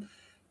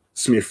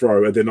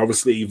Smith-Rowe. And then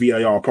obviously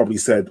VAR probably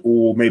said,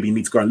 maybe you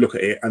need to go and look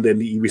at it. And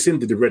then he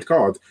rescinded the red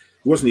card.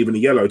 It wasn't even a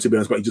yellow, to be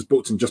honest, but he just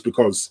booked him just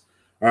because.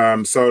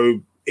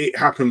 So it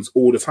happens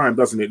all the time,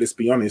 doesn't it? Let's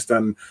be honest.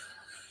 And,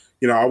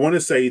 I want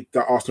to say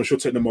that Arsenal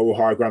should take the moral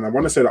high ground. I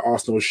want to say that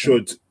Arsenal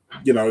should,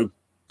 no,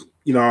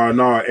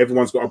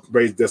 everyone's got to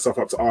raise their stuff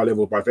up to our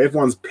level. But if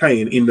everyone's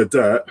playing in the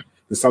dirt,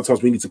 then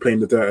sometimes we need to play in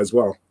the dirt as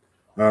well,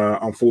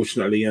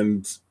 unfortunately.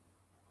 And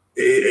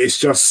it's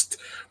just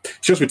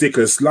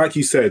ridiculous. Like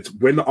you said,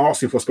 we're not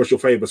asking for special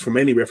favours from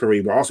any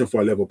referee. We're asking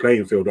for a level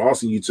playing field. We're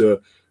asking you to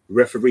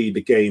referee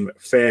the game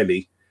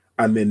fairly,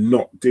 and then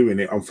not doing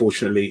it.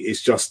 Unfortunately,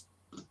 it's just,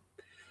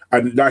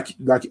 and like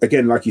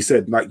you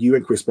said, like you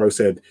and Chris Bro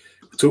said,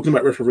 talking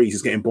about referees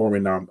is getting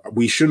boring now.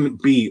 We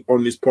shouldn't be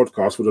on this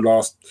podcast for the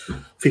last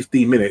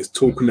 15 minutes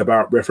talking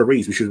about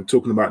referees. We should be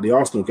talking about the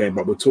Arsenal game,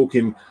 but we're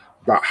talking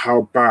about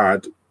how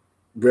bad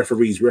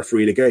referees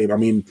referee the game. I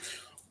mean,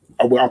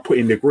 I'll put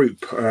in the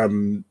group,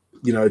 the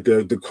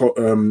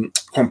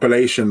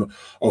compilation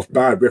of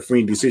bad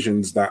refereeing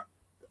decisions that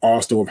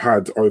Arsenal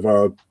have had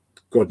over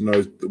God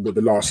knows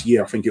the last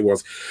year, I think it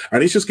was.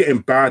 And it's just getting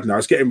bad now.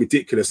 It's getting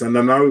ridiculous. And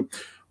I don't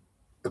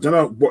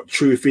know what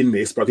truth in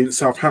this, but didn't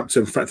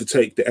Southampton had to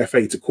take the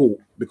FA to court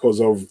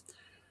because of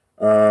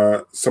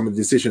some of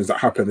the decisions that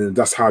happened? And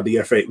that's how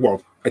the FA,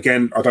 well,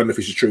 again, I don't know if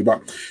it's true,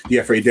 but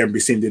the FA then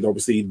rescinded,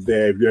 obviously,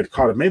 their red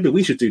card. Maybe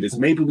we should do this.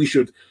 Maybe we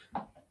should.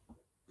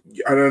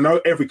 I don't know,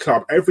 every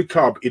club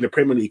in the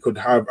Premier League could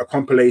have a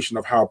compilation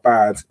of how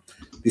bad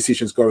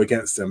decisions go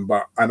against them.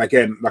 And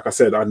again, like I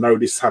said, I know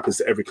this happens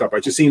to every club. But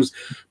it just seems,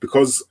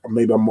 because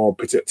maybe I'm more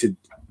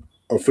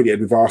affiliated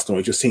with Arsenal,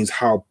 it just seems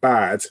how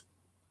bad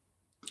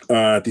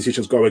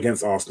decisions go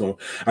against Arsenal.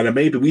 And then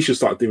maybe we should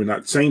start doing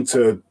that. Saying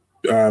to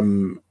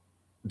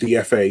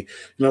the FA,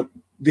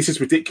 this is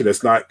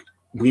ridiculous. Like,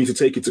 we need to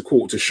take it to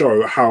court to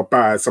show how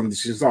bad some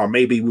decisions are.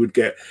 Maybe we would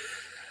get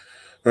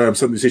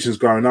some decisions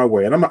going our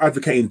way. And I'm not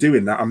advocating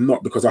doing that. I'm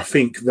not, because I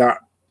think that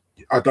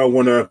I don't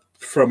want to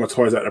throw my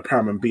toys at the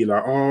pram and be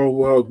like, oh,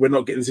 well, we're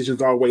not getting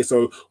decisions our way,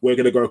 so we're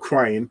going to go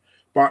crying.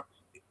 But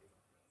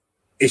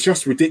it's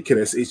just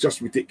ridiculous. It's just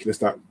ridiculous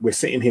that we're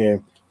sitting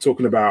here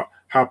talking about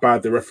how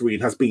bad the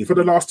refereeing has been for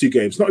the last two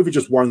games. Not even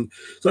just one.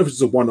 It's not even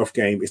just a one-off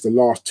game. It's the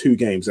last two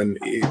games. And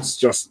it's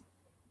just,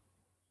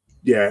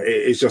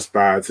 it's just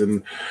bad.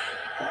 And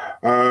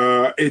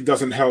it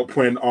doesn't help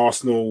when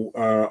Arsenal,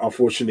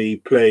 unfortunately,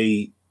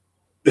 play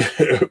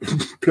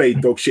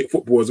dog shit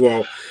football as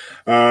well.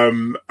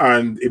 And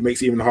it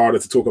makes it even harder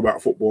to talk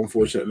about football,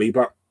 unfortunately.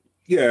 But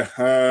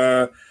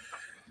the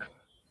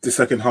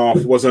second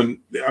half wasn't,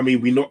 I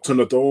mean, we knocked on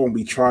the door and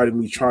we tried,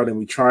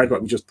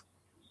 but we just,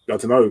 I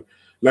don't know.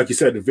 Like you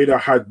said, Villa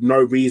had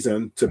no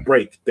reason to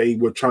break. They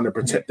were trying to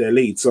protect their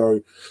lead.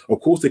 So,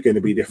 of course, they're going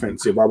to be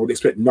defensive. I would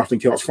expect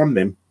nothing else from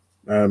them,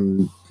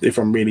 if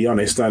I'm really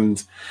honest.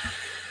 And,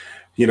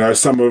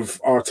 some of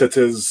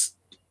Arteta's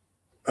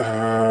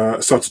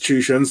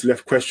substitutions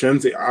left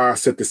questions. I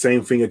said the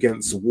same thing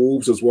against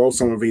Wolves as well.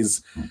 Some of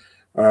his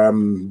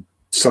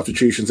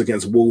substitutions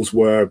against Wolves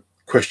were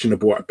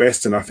questionable at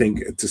best, and I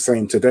think the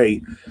same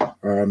today.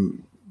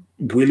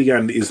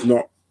 Willian is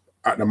not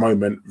at the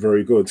moment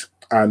very good,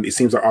 and it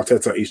seems like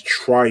Arteta is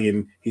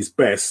trying his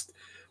best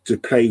to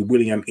play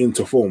Willian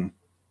into form.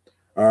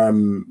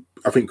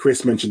 I think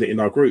Chris mentioned it in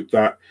our group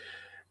that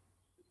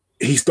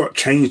he's not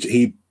changed.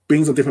 He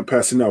brings on different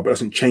personnel, but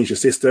doesn't change the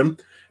system.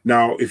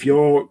 Now, if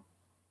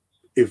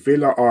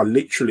Villa are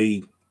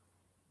literally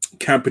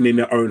camping in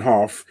their own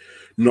half,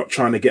 not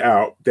trying to get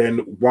out, then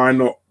why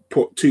not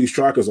put two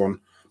strikers on?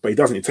 But he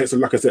doesn't. It takes a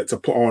Lacazette to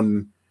put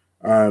on.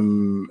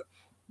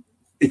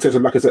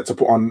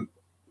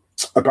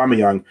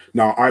 Aubameyang.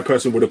 Now, I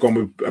personally would have gone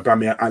with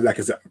Aubameyang and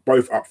Lacazette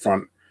both up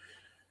front,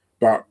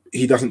 but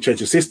he doesn't change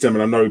the system.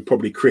 And I know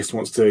probably Chris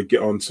wants to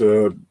get on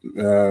to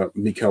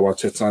Mikel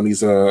Arteta and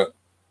his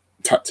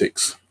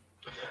tactics.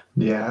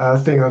 Yeah, I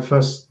think I'd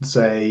first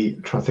say,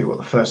 trying to think what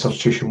the first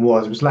substitution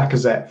was. It was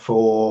Lacazette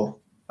for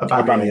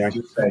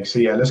Aubameyang. So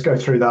yeah, let's go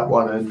through that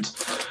one. And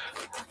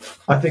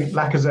I think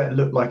Lacazette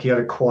looked like he had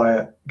a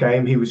quiet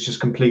game. He was just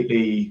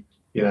completely,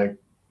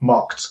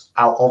 marked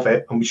out of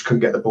it, and we just couldn't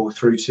get the ball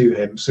through to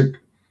him. So,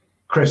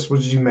 Chris, what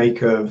did you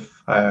make of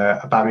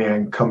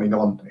Aubameyang coming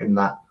on in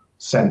that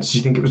sense? Do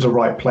you think it was the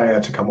right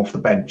player to come off the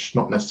bench,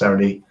 not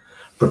necessarily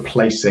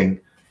replacing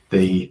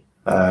the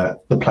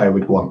player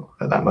we'd want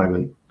at that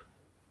moment?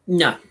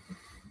 No.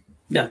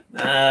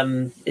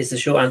 Is the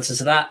short answer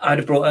to that. I'd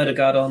have brought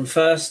Odegaard on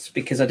first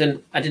because I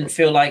didn't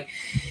feel like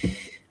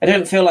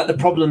the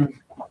problem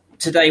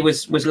today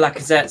was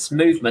Lacazette's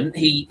movement.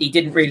 He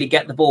didn't really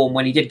get the ball, and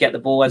when he did get the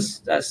ball,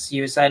 as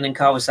you were saying and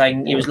Carl was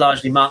saying, he was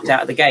largely marked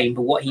out of the game.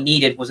 But what he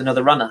needed was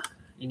another runner.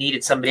 He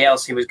needed somebody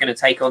else who was going to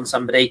take on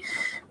somebody.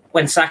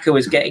 When Saka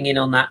was getting in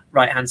on that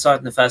right-hand side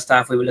in the first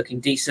half, we were looking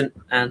decent,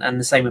 and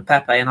the same with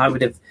Pepe. And I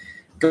would have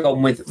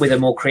gone with a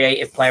more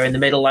creative player in the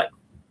middle. Like,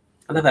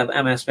 I love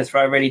Emile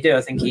Smith-Rowe, I really do.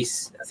 I think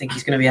he's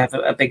going to have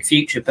a big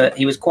future, but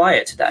he was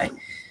quiet today.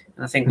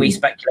 And I think we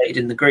speculated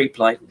in the group,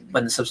 like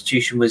when the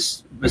substitution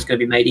was going to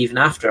be made even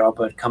after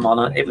Alba had come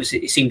on,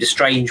 it seemed a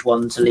strange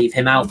one to leave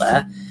him out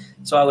there.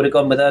 So I would have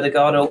gone with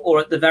Odegaard, or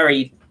at the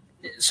very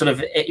sort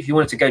of, if you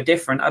wanted to go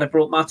different, I'd have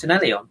brought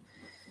Martinelli on,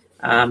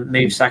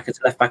 moved Saka to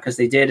left back as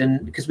they did,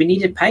 and because we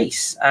needed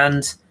pace.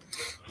 And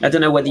I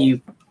don't know whether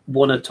you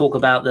want to talk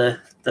about the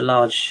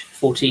large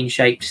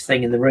 14-shaped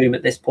thing in the room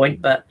at this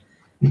point, but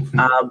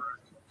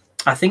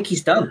I think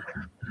he's done.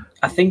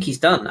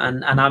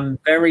 And I'm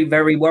very,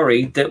 very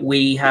worried that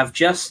we've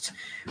just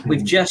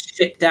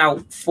shipped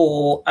out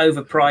 4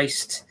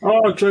 overpriced.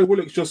 Oh, Joe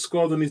Willock's just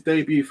scored on his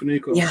debut for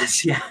Newcastle.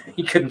 Yes, yeah,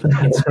 he couldn't.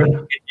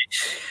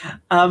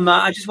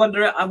 I just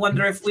wonder. I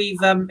wonder if we've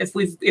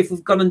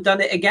gone and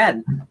done it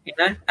again.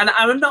 And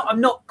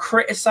I'm not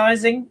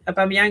criticizing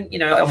Aubameyang.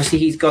 Obviously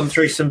he's gone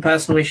through some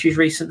personal issues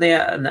recently,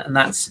 and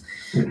that's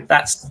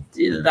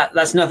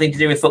nothing to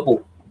do with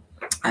football.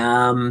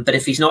 But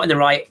if he's not in the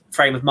right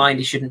frame of mind,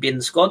 he shouldn't be in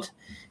the squad.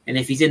 And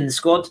if he's in the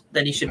squad,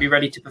 then he should be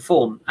ready to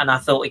perform. And I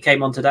thought he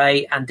came on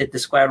today and did the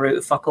square root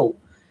of fuck all.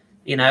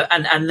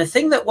 And the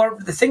thing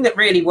that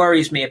really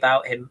worries me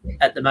about him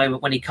at the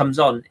moment when he comes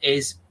on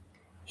is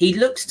he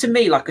looks to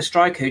me like a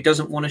striker who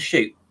doesn't want to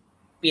shoot.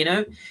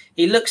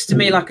 He looks to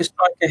me like a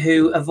striker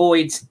who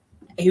avoids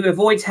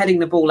heading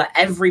the ball at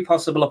every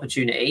possible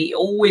opportunity. He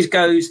always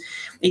goes.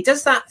 He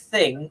does that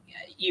thing.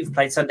 You've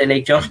played Sunday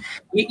League, Josh.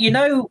 When you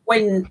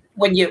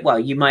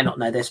might not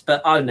know this,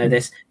 but I know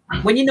this.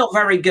 When you're not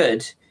very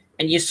good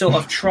and you're sort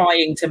of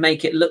trying to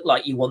make it look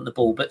like you want the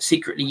ball, but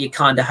secretly you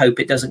kind of hope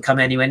it doesn't come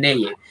anywhere near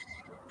you.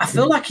 I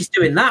feel like he's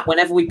doing that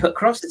whenever we put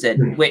crosses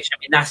in, which,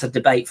 that's a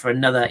debate for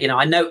another.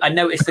 I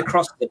noticed the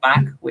cross at the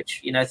back,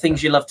 which,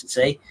 things you love to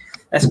see.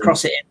 Let's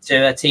cross it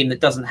into a team that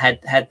doesn't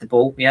head the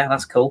ball. Yeah,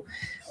 that's cool.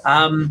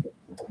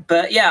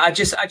 But yeah,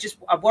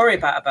 I worry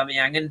about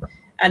Aubameyang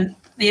and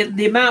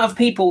the amount of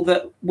people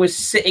that was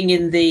sitting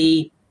in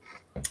the,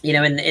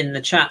 in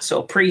the chat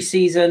sort of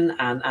pre-season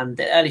and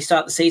the early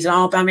start of the season.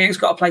 Oh, Aubameyang's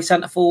got to play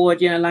centre forward.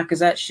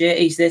 Lacazette, shit,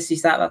 he's this,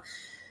 he's that.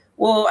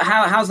 Well,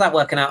 how's that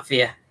working out for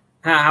you?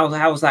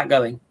 How's that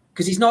going?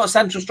 Because he's not a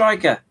central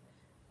striker.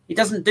 He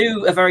doesn't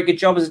do a very good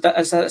job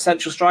as a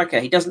central striker.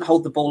 He doesn't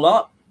hold the ball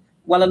up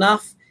well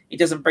enough. He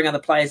doesn't bring other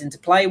players into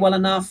play well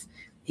enough.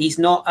 He's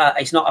not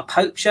a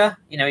poacher.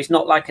 He's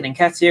not like an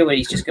Nketiah where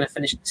he's just going to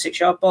finish the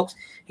 6-yard box.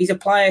 He's a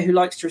player who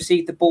likes to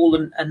receive the ball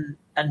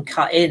and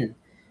cut in.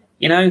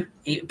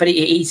 But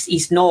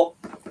he's not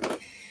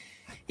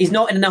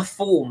in enough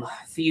form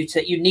for you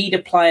to. You need a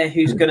player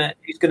who's gonna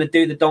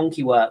do the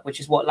donkey work,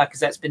 which is what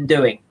Lacazette's been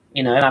doing.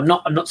 And I'm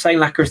not saying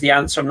Lacazette is the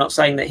answer. I'm not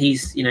saying that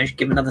he's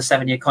given another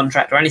 7-year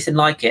contract or anything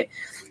like it.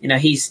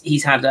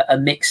 He's had a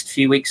mixed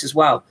few weeks as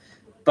well,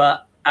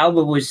 but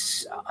Alba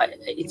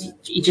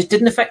he just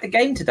didn't affect the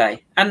game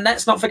today. And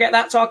let's not forget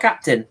that's our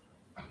captain.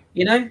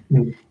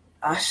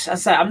 I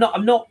say I'm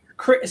not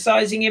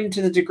criticizing him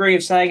to the degree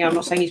of saying I'm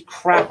not saying he's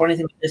crap or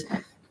anything like this,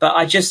 but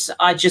I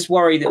just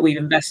worry that we've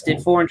invested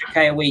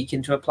 400k a week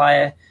into a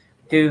player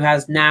who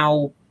has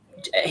now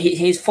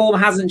his form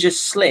hasn't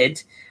just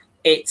slid,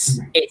 it's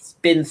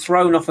been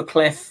thrown off a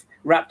cliff,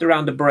 wrapped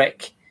around a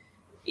brick,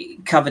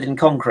 covered in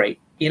concrete.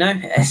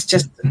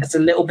 It's a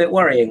little bit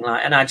worrying.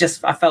 And I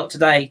felt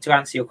today, to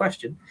answer your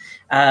question,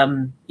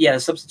 the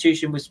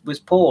substitution was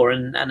poor,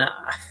 and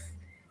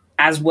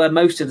as were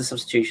most of the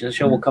substitutions. I'm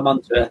sure we'll come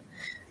on to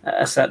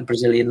a certain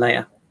Brazilian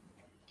later.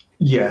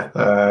 Not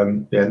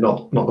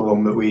the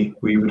one that we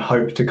would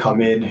hope to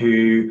come in,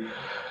 who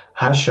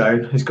has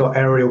shown he's got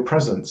aerial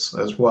presence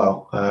as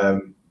well.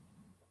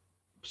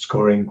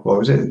 Scoring, what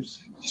was it?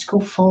 He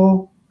scored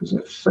 4. Was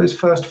it his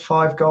first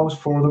 5 goals?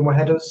 4 of them were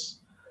headers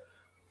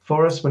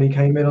for us when he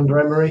came in under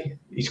Emery.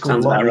 He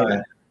scored Sounds a lot about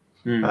there.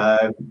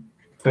 right.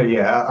 But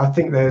yeah, I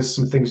think there's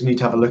some things you need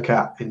to have a look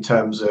at in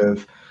terms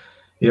of,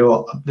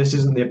 this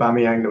isn't the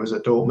Aubameyang that was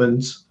at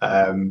Dortmund,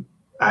 and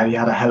he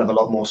had a hell of a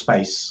lot more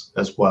space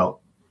as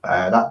well.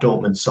 That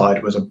Dortmund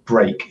side was a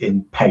break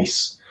in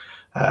pace.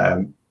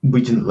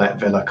 We didn't let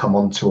Villa come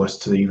on to us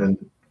to even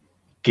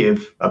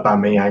give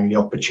Aubameyang the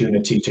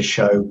opportunity to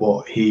show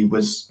what he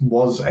was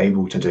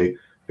able to do,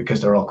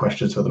 because there are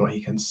questions whether or not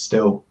he can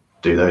still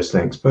do those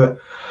things. But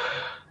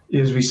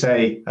as we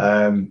say,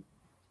 Aubameyang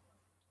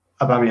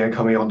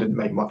coming on didn't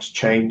make much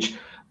change.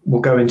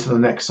 We'll go into the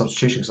next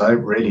substitution because I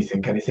don't really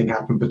think anything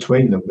happened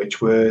between them,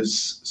 which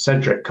was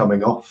Cedric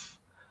coming off,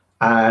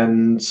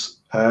 and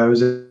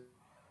was it?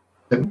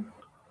 If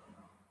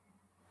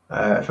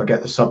I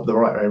get the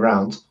right way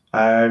around.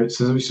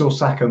 So we saw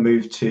Saka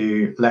move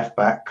to left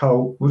back.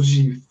 Cole, what did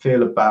you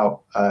feel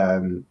about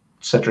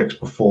Cedric's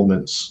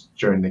performance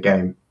during the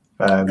game?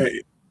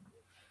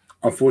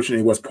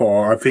 Unfortunately, it was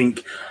poor. I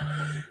think,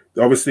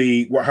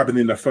 obviously, what happened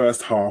in the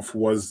first half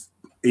was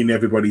in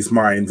everybody's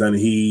minds, and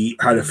he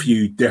had a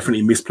few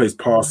definitely misplaced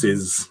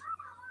passes.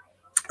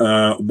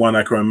 One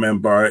I can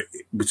remember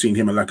between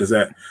him and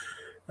Lacazette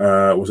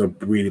was a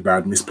really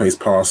bad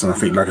misplaced pass, and I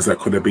think Lacazette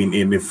could have been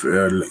in if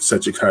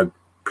Cedric had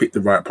picked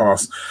the right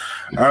pass.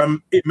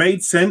 It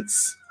made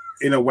sense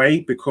in a way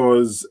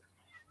because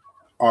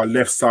our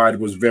left side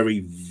was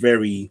very,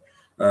 very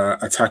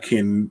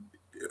attacking.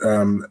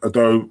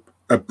 Although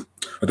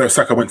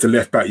Saka went to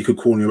left back, you could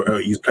call him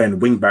he's playing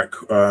wing back,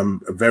 a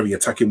very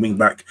attacking wing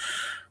back,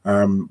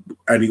 and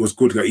it was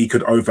good that he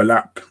could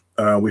overlap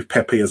with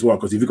Pepe as well.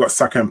 Because if you've got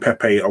Saka and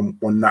Pepe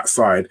on that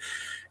side,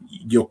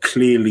 you're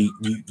clearly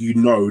you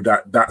know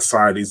that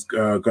side is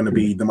going to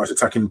be the most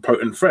attacking,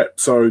 potent threat.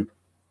 So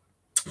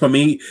for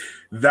me,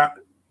 that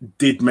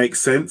did make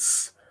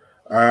sense.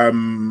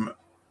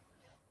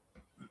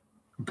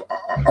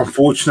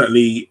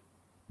 Unfortunately,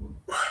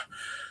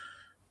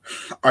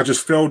 I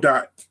just feel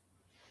that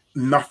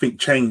nothing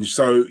changed.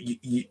 So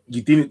you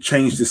didn't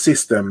change the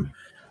system.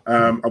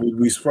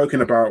 We've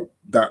spoken about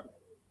that.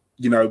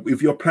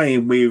 If you're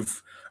playing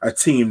with a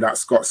team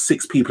that's got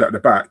 6 people at the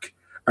back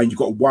and you've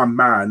got one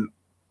man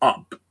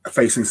up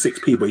facing 6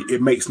 people,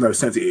 it makes no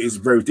sense. It is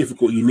very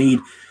difficult. You need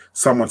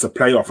someone to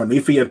play off. And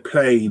if he had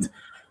played,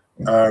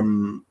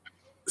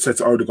 said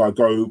to Odegaard,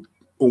 go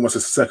almost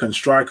a second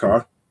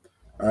striker,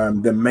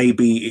 then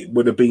maybe it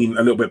would have been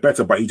a little bit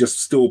better. But he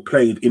just still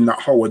played in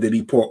that hole. Did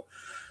he put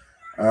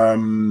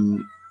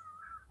Emil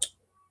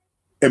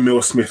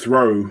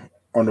Smith-Rowe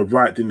on the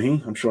right, didn't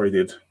he? I'm sure he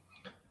did.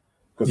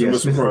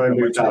 Because Smith-Rowe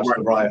moved out to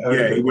the right.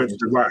 Yeah, he went to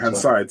the right-hand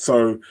side.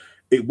 So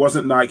it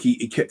wasn't like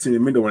he kept in the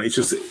middle. And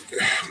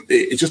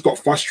it just got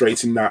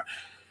frustrating that,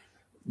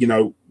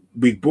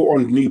 we brought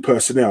on new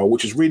personnel,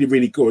 which is really,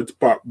 really good,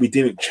 but we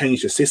didn't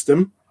change the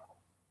system,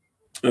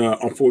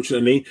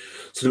 unfortunately.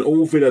 So then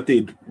all Villa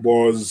did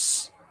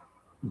was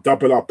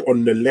double up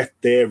on the left,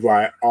 their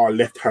right, our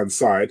left-hand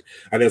side.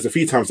 And there's a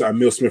few times that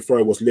Emil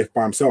Smith-Rowe was left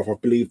by himself. I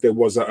believe there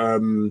was a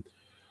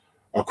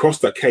cross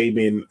that came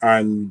in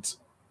and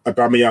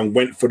Aubameyang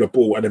went for the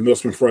ball and Emil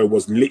Smith-Rowe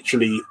was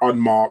literally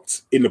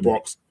unmarked in the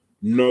box,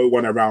 no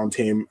one around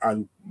him,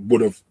 and would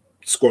have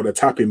scored a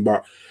tap-in.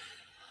 But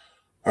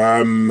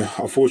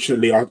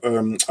unfortunately,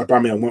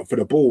 Aubameyang went for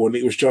the ball, and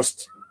it was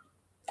just,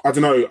 I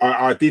don't know,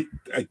 I did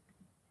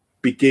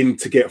begin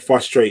to get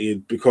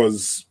frustrated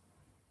because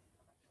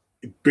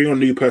bring on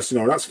new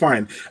personnel, that's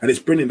fine. And it's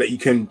brilliant that you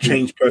can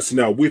change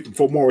personnel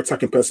for more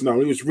attacking personnel.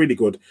 It was really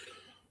good.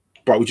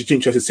 But we just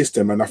didn't change the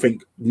system. And I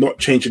think not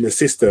changing the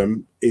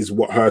system is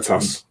what hurt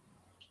us.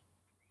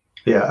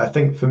 Yeah, I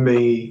think for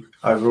me,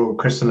 overall,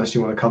 Chris, unless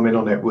you want to come in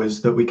on it,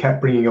 was that we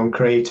kept bringing on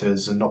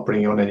creators and not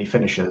bringing on any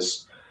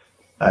finishers.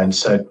 And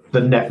so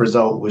the net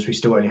result was we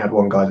still only had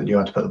one guy that knew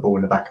how to put the ball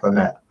in the back of the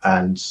net.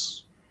 And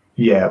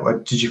yeah,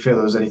 did you feel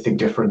there was anything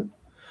different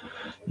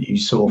you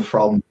saw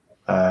from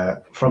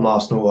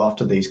Arsenal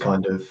after these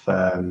kind of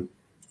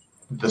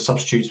the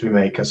substitutes we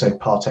make? I said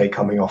Partey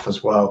coming off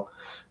as well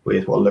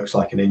with what looks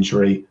like an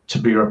injury to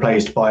be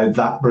replaced by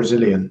that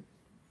Brazilian.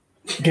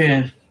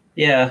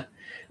 Yeah.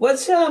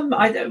 Was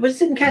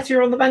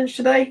Nketiah on the bench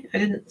today? I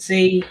didn't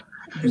see.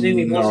 I presume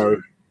he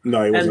wasn't.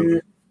 No, he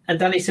wasn't. And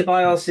Dani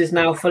Ceballos is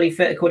now fully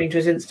fit according to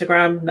his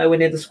Instagram. Nowhere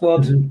near the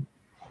squad.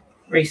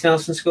 Mm-hmm. Reece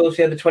Nelson scores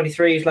for the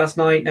under-23s last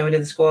night. Nowhere near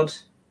the squad.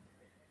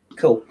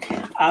 Cool.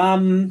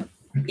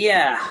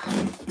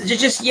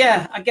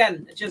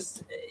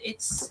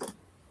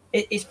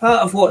 It's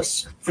part of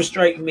what's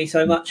frustrating me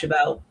so much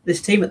about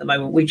this team at the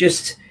moment. We've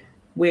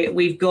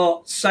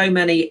got so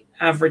many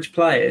average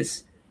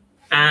players,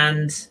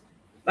 and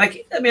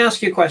let me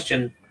ask you a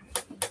question: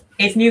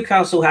 if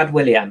Newcastle had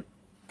Willian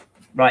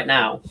right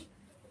now,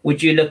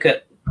 would you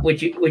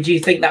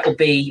think that would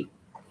be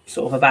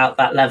sort of about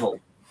that level?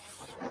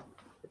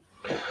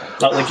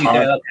 Like, would you go,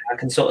 okay, I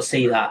can sort of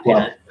see that, you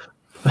know?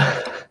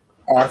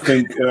 I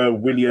think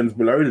Willian's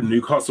below the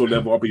Newcastle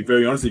level. I'll be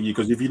very honest with you,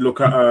 because if you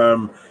look at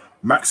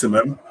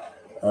Maximum,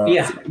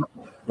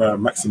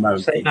 Maximum,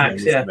 St.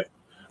 Max, yeah.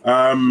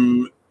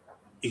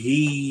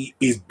 He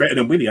is better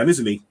than Willian,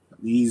 isn't he?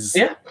 He's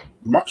Yeah.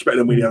 much better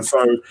than Willian.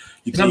 So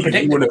He's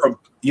unpredictable.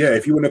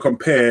 If you want to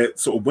compare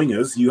sort of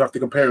wingers, you have to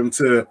compare him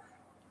to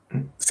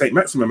St.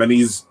 Maximum, and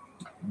he's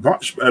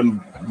much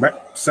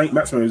St.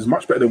 Maximum is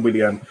much better than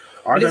Willian.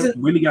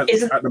 Willian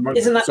at the moment.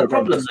 Isn't that the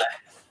problem though?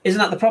 Isn't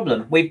that the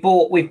problem? We've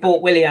bought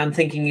Willian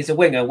thinking he's a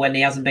winger when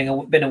he hasn't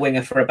been a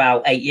winger for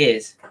about 8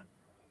 years.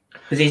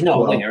 Because he's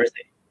not a winger, is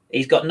he?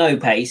 He's got no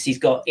pace.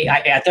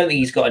 I don't think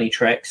he's got any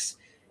tricks.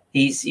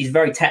 He's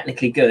very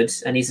technically good,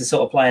 and he's the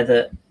sort of player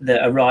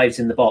that arrives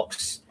in the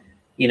box,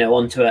 you know,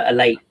 onto a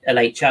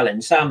late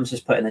challenge. Sam's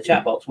just put in the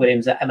chat box,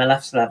 Williams at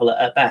MLS level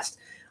at best.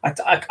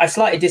 I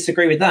slightly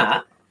disagree with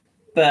that,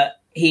 but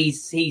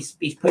he's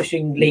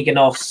pushing Liga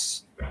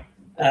NOS,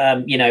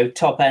 you know,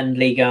 top end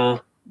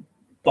Liga,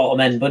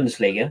 bottom end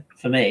Bundesliga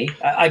for me.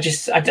 I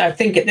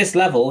think at this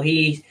level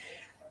I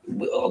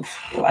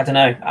don't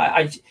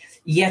know.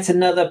 Yet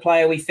another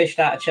player we fished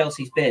out of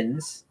Chelsea's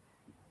bins,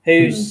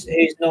 who's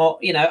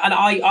not, you know. And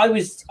I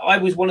was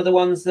one of the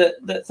ones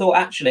that thought,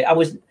 actually, I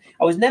was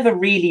never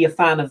really a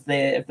fan of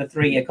the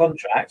 3-year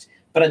contract,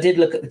 but I did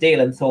look at the deal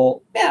and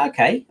thought, yeah,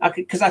 okay,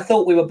 because I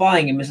thought we were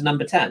buying him as a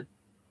number 10.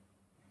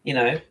 You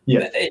know,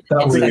 yeah.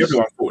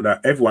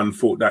 Everyone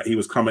thought that he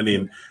was coming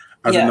in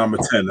as a number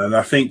 10, and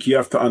I think you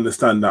have to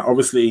understand that.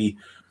 Obviously,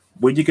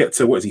 when you get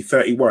to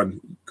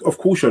 31, of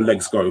course your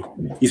legs go.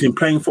 He's been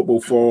playing football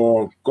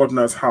for God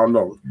knows how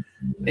long.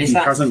 Is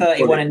that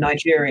 31 in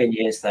Nigerian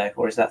years though,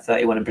 or is that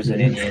 31 in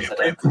Brazilian years?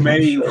 It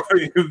may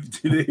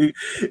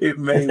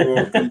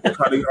well be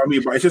kind of, I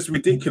mean, but it's just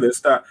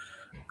ridiculous that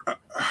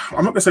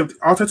I'm not going to say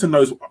Arteta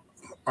knows.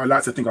 I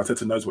like to think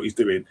Arteta knows what he's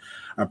doing,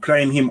 and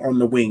playing him on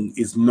the wing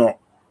is not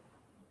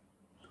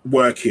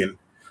working.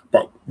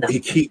 But he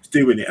keeps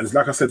doing it, and it's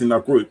like I said in our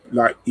group,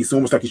 like it's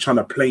almost like he's trying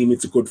to play him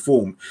into good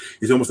form.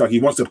 It's almost like he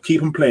wants to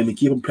keep him playing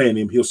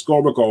him. He'll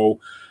score a goal,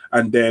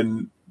 and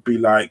then be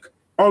like,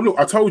 "Oh look,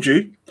 I told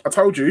you."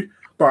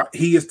 But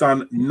he has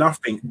done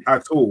nothing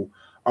at all.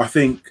 I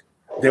think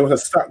there was a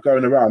stat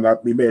going around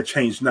that we may have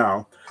changed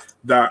now,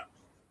 that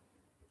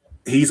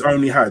he's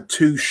only had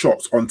 2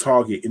 shots on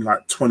target in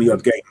like 20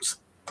 odd games.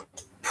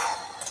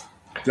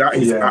 That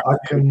is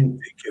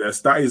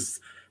ridiculous.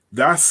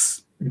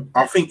 That's.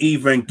 I think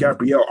even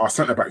Gabriel, our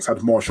centre backs,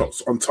 had more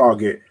shots on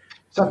target.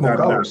 He's had more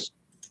goals.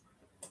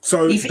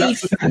 So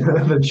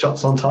than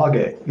shots on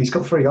target. He's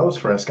got 3 goals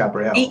for us,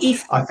 Gabriel. He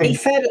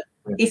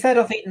fed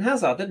off Eden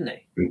Hazard, didn't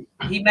he?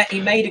 He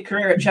made a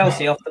career at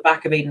Chelsea off the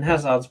back of Eden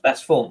Hazard's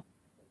best form,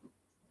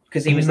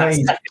 because he was that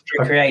secondary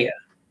creator.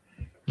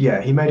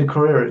 Yeah, he made a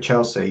career at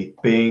Chelsea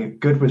being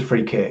good with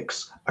free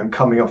kicks and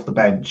coming off the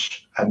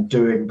bench and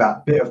doing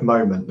that bit of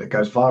moment that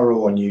goes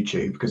viral on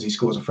YouTube because he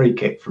scores a free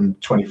kick from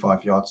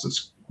 25 yards that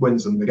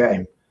wins them the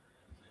game.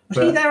 Was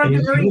he there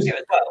under Mourinho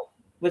as well?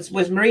 Was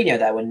Mourinho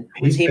there when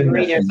was he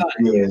Mourinho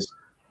signing? Years.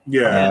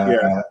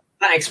 Yeah.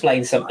 That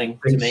explains something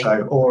to me.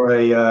 So, or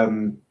it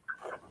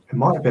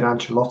might have been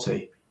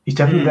Ancelotti. He's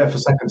definitely there for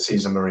second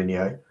season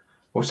Mourinho,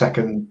 or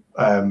second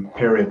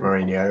period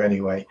Mourinho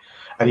anyway.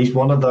 And he's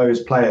one of those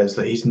players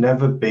that he's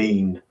never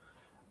been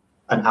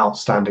an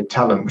outstanding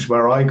talent, which is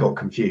where I got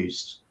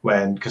confused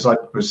because I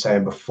was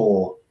saying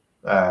before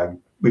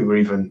we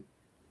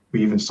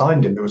even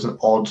signed him. It was an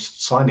odd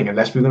signing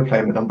unless we were going to play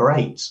him at number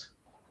 8,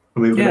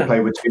 and we were going to play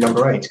with 2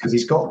 number 8s because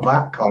he's got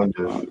that kind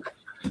of.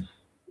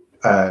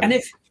 And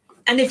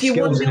if you're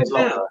 1-0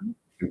 down,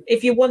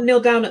 if you're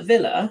 1-0 down at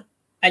Villa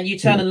and you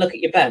turn and look at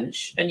your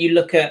bench and you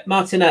look at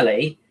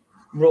Martinelli,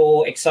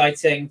 raw,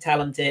 exciting,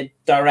 talented,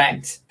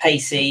 direct,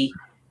 pacey.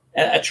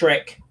 A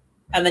trick,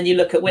 and then you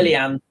look at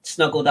Willian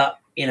snuggled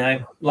up, you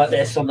know, like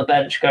this on the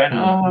bench, going,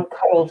 "Oh,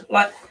 cold."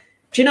 Like,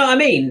 do you know what I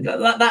mean?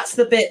 That's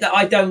the bit that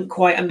I don't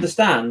quite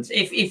understand.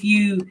 If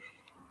you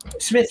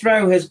Smith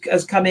Rowe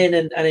has come in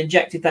and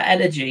injected that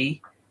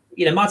energy,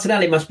 you know,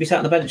 Martinelli must be sat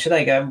on the bench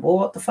today going, "Well,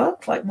 what the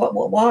fuck? Like, what?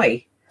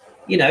 Why?"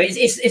 You know,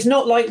 it's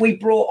not like we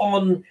brought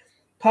on.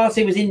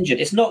 Partey was injured.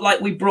 It's not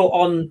like we brought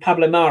on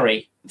Pablo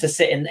Mari to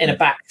sit in a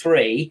back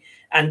 3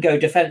 and go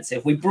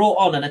defensive. We brought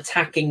on an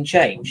attacking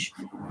change,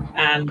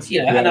 and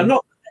you know, and I'm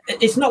not.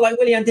 It's not like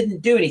Willian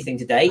didn't do anything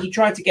today. He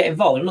tried to get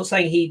involved. I'm not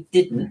saying he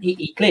didn't.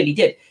 He clearly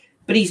did,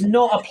 but he's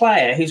not a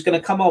player who's going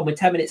to come on with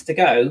 10 minutes to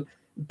go,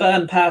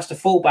 burn past a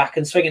fullback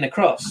and swing it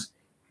across.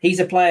 He's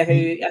a player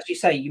who, as you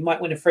say, you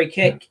might win a free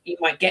kick. You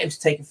might get him to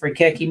take a free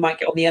kick. He might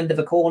get on the end of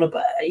a corner,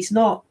 but he's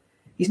not.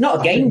 He's not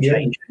a game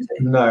changer. Is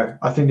he? No,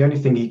 I think the only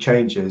thing he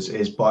changes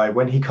is by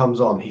when he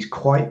comes on. He's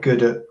quite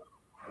good at,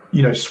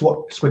 you know,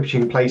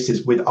 switching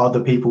places with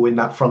other people in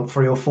that front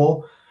 3 or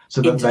 4,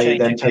 so that they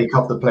then take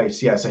up the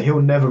place. Yeah, so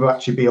he'll never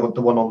actually be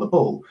the one on the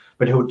ball,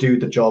 but he'll do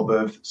the job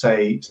of,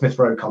 say, Smith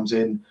Rowe comes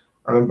in.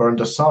 I remember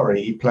under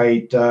Sarri, he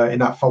played in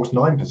that false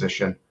 9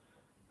 position,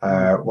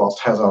 whilst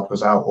Hazard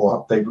was out,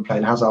 or they were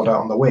playing Hazard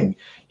out on the wing.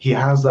 He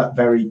has that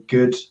very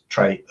good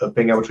trait of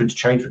being able to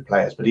interchange with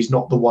players, but he's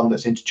not the one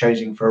that's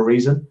interchanging for a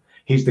reason.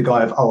 He's the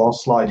guy of, I'll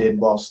slide in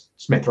whilst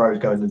Smith Rowe's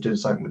going and doing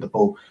something with the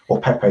ball,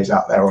 or Pepe's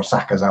out there, or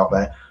Saka's out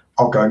there.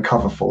 I'll go and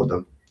cover for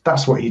them.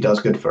 That's what he does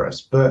good for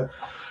us. But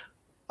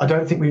I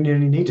don't think we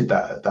really needed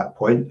that at that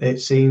point.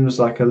 It seems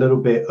like a little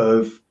bit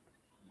of,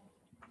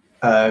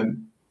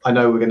 I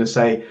know we're going to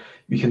say,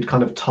 you can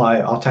kind of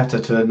tie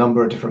Arteta to a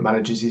number of different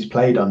managers he's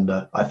played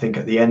under. I think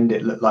at the end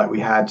it looked like we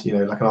had,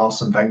 like an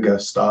Arsene Wenger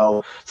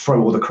style,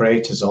 throw all the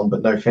creators on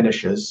but no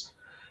finishers.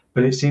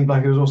 But it seemed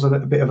like it was also a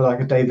bit of like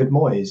a David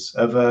Moyes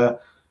of,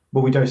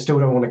 we still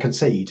don't want to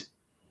concede.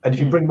 And if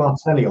you bring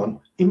Martinelli on,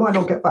 he might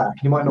not get back.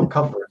 He might not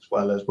cover as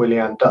well as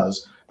Willian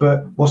does.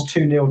 But was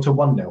 2-0 to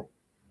 1-0?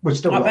 We're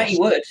still lost. Bet he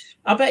would.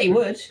 I bet he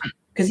would,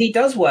 because he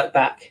does work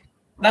back.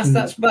 That's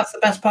the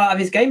best part of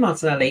his game,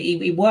 Martinelli.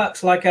 He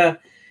works like a.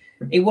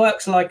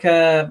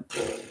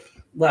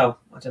 Well,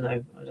 I don't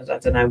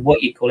know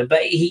what you call it,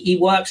 but he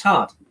works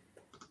hard.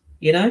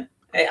 I don't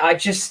know. I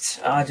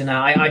just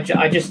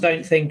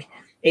don't think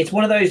it's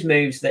one of those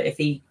moves that if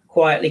he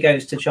quietly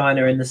goes to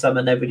China in the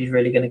summer, nobody's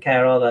really going to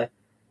care, are they?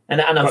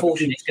 And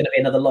unfortunately, it's going to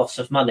be another loss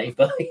of money.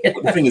 But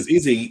the thing is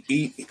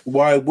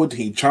why would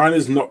he?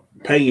 China's not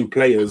paying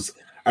players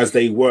as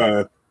they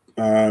were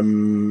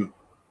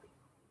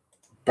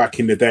back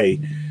in the day,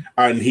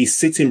 and he's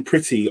sitting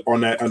pretty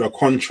on a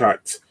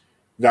contract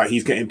that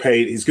he's getting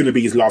paid. It's going to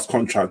be his last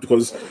contract,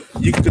 because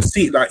you can just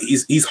see that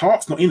his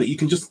heart's not in it. You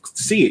can just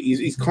see it.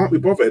 He can't be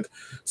bothered.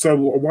 So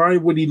why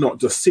would he not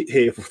just sit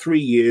here for 3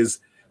 years,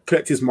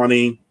 collect his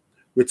money,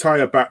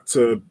 retire back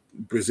to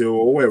Brazil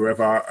or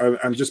wherever,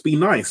 and just be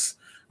nice?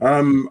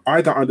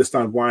 I don't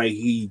understand why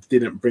he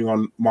didn't bring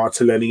on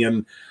Martinelli.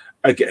 And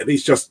again,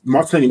 it's just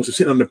Martinelli was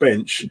sitting on the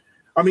bench.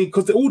 I mean,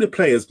 because all the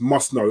players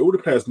must know. All the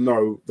players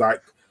know,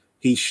 like,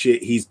 he's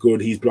shit, he's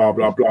good, he's blah,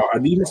 blah, blah.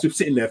 And he must be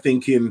sitting there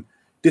thinking,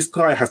 this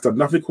guy has done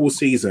nothing all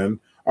season.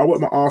 I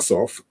work my ass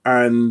off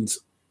and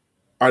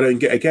I don't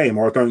get a game,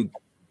 or I don't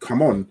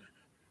come on.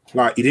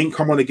 Like, he didn't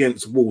come on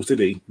against Wolves, did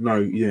he?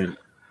 No, he didn't.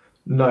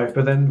 No,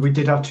 but then we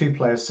did have 2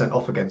 players sent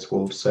off against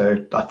Wolves.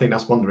 So I think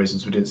that's one of the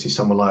reasons we didn't see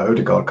someone like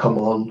Odegaard come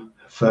on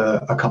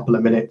for a couple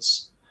of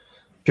minutes.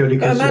 Purely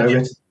because, we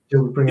had to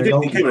still bring a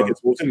goal. He came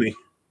against Wolves, didn't he?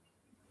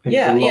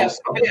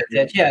 Last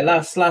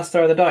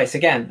throw of the dice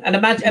again. And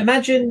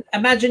imagine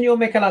you're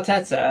Mikel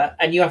Arteta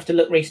and you have to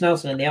look Reece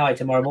Nelson in the eye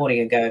tomorrow morning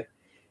and go,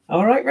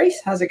 "All right,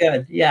 Reece, how's it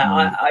going? Yeah,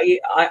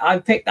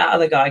 I picked that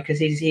other guy because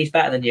he's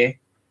better than you."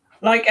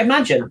 Like,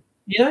 imagine,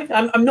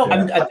 I'm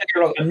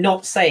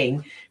not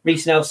saying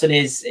Reece Nelson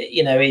is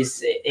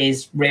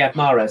Riyad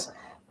Mahrez,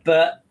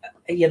 but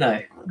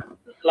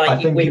like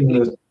I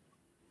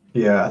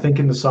think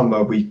in the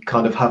summer we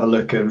kind of have a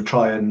look and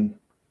try and.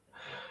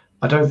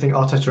 I don't think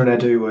Arteta and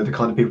Edu are the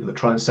kind of people that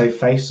try and save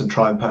face and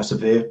try and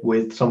persevere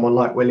with someone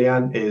like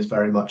Willian. It is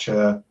very much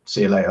a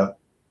see you later.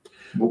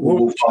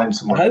 We'll find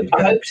someone.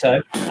 I hope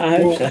so. Why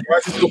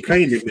is he still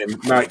playing him then?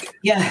 Like,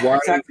 why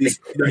exactly.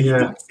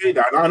 You say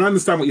that. And I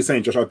understand what you're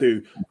saying, Josh. I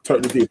do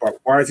totally do. But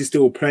why is he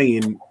still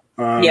playing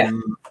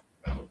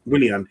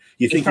Willian?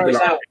 You think he'd be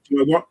like, you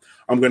know what?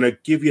 I'm going to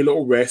give you a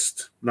little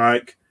rest,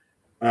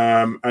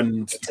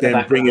 and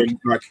then bring in,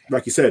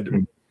 like you said,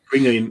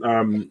 bring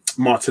in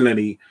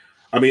Martinelli.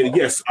 I mean,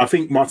 yes, I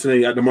think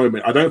Martinelli at the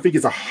moment, I don't think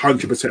he's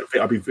 100% fit.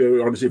 I'll be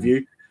very honest with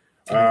you.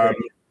 And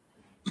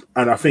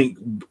I think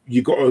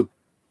you got a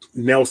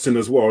Nelson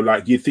as well.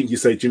 Like, you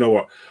say, do you know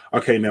what?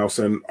 Okay,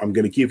 Nelson, I'm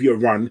going to give you a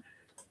run.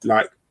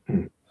 Like,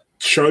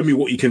 show me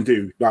what you can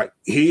do. Like,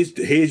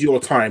 here's your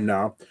time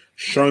now.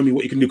 Show me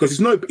what you can do. Because it's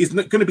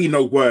not going to be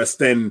no worse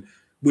than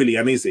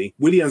Willian, is he?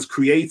 Willian's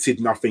created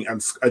nothing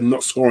and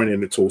not scoring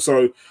in at all.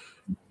 So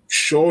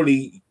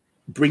surely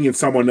bringing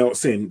someone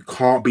else in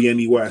can't be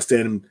any worse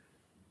than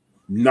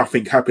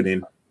nothing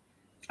happening.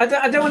 I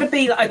don't want to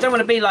be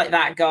like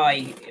that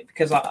guy,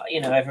 because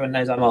everyone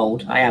knows I'm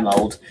old. I am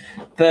old,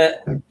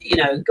 but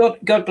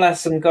God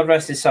bless and God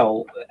rest his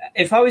soul.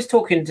 If I was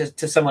talking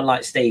to someone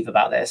like Steve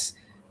about this,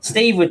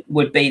 Steve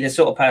would be the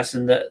sort of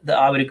person that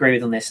I would agree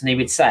with on this, and he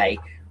would say,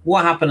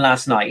 what happened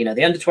last night?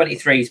 The under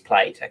 23s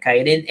played, okay,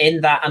 and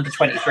in that under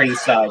 23s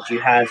side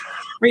you had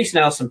Reece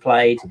Nelson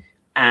played,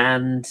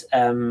 and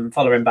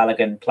Folarin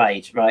Balogun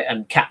played, right,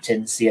 and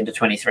captains the under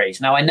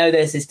 23s. Now, I know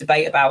there's this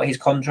debate about his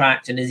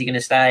contract and is he going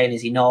to stay and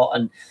is he not,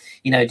 and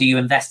do you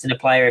invest in a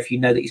player if you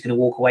know that he's going to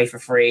walk away for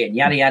free, and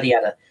yada yada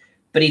yada.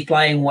 But he's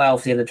playing well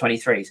for the under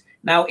 23s.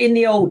 Now, in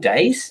the old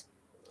days,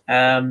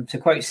 to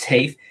quote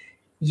Steve,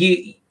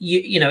 in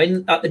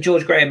the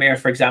George Graham era,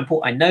 for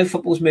example, I know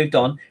football's moved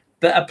on,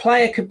 but a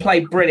player could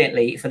play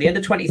brilliantly for the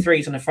under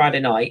 23s on a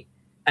Friday night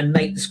and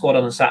make the squad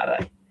on a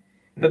Saturday.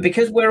 But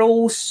because we're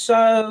all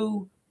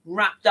so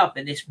wrapped up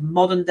in this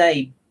modern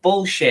day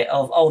bullshit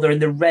of, they're in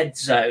the red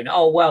zone.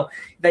 Oh, well,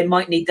 they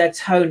might need their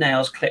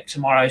toenails clipped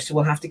tomorrow, so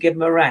we'll have to give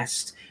them a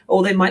rest.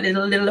 Or they might need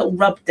a little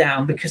rub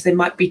down because they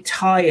might be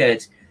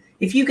tired.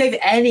 If you gave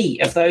any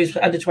of those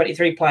under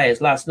 23 players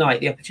last night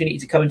the opportunity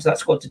to come into that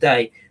squad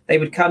today, they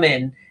would come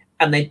in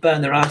and they'd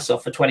burn their ass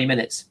off for 20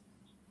 minutes.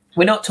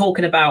 We're not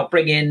talking about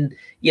bringing,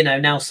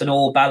 Nelson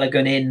or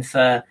Balogun in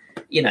for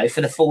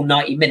the full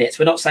 90 minutes.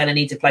 We're not saying they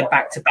need to play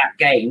back-to-back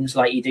games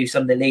like you do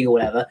Sunday League or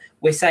whatever.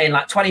 We're saying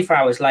like 24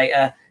 hours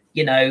later,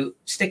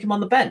 stick him on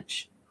the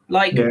bench.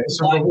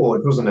 It's a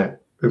reward, wasn't it?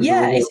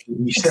 You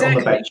sit on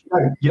the bench.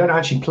 You don't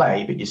actually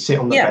play, but you sit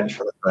on the bench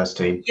for the first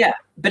team. Yeah,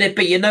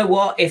 but you know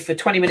what? If for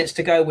 20 minutes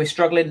to go we're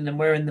struggling and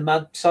we're in the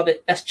mud, sod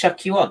it, let's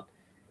chuck you on.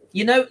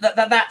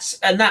 That's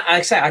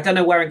I say I don't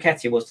know where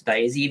Nketiah was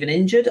today. Is he even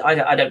injured?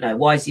 I don't know.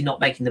 Why is he not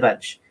making the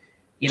bench?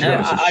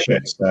 I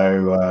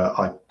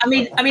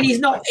mean, he's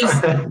not.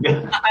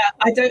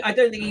 I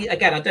don't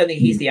think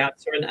he's the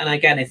answer. And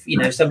again,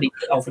 if somebody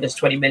offered us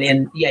 20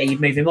 million,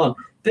 you'd move him on.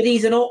 But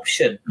he's an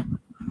option.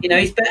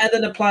 He's better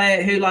than a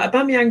player who, like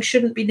Aubameyang,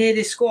 shouldn't be near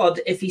this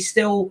squad if he's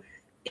still,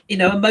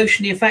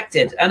 emotionally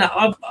affected. And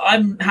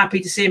I'm happy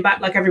to see him back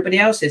like everybody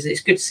else is.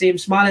 It's good to see him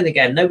smiling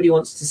again. Nobody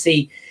wants to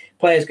see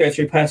players go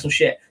through personal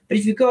shit. But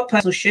if you've got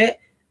personal shit,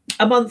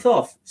 a month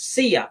off,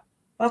 see ya.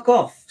 Fuck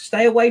off.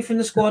 Stay away from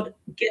the squad.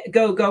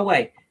 Go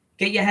away.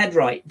 Get your head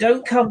right.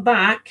 Don't come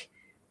back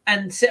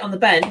and sit on the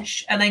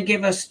bench and then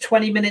give us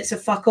 20 minutes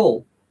of fuck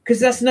all. Because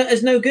that's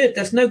no good.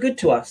 That's no good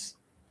to us.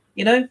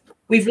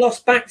 We've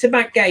lost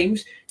back-to-back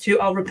games to,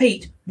 I'll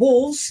repeat,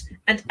 Wolves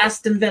and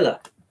Aston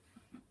Villa.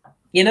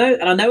 And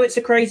I know it's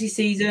a crazy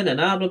season and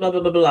blah, blah,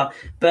 blah, blah, blah.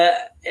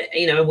 But,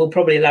 we'll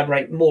probably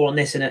elaborate more on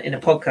this in a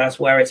podcast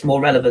where it's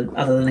more relevant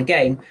other than a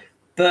game.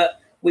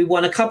 But we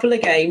won a couple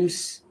of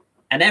games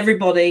and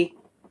everybody,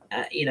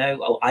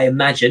 I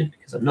imagine,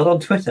 because I'm not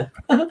on Twitter,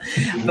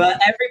 but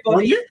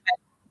everybody...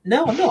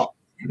 No, I'm not.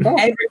 Oh.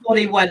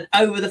 Everybody went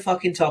over the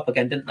fucking top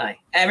again, didn't they?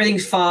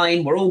 Everything's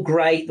fine. We're all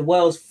great. The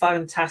world's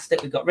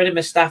fantastic. We've got rid of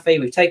Mustafi.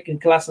 We've taken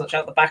Kolasinac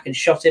out the back and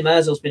shot him.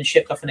 Ozil's been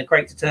shipped off in a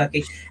crate to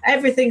Turkey.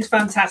 Everything's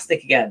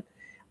fantastic again.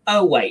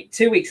 Oh, wait.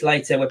 2 weeks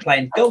later, we're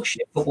playing dog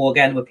shit football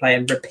again. We're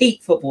playing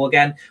repeat football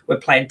again. We're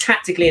playing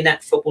tactically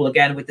inept football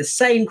again with the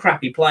same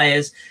crappy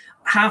players.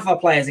 Half our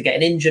players are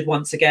getting injured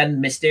once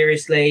again,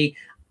 mysteriously.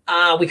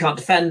 We can't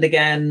defend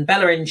again.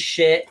 Bellerin's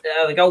shit.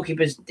 The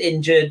goalkeeper's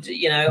injured.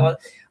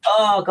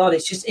 Oh God,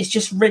 it's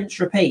just rinse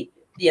repeat.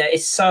 Yeah,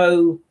 it's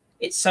so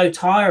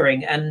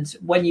tiring. And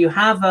when you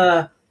have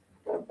a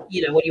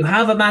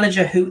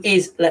manager who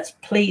is, let's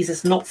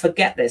not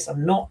forget this.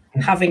 I'm not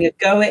having a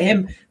go at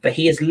him, but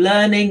he is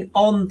learning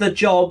on the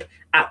job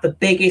at the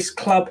biggest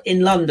club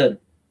in London.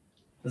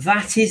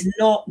 That is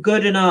not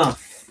good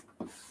enough.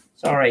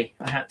 Sorry,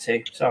 I had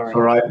to. Sorry.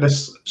 All right,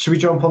 should we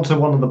jump onto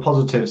one of the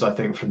positives, I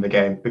think, from the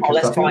game? Because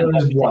I think there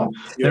is one.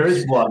 There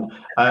is one.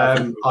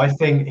 I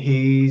think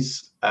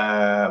he's,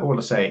 what will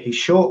I say? He's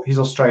short, he's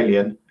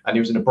Australian, and he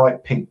was in a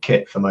bright pink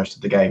kit for most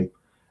of the game.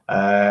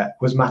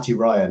 Was Matty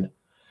Ryan,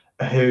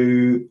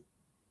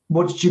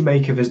 what did you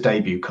make of his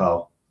debut,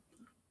 Carl?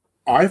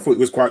 I thought it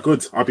was quite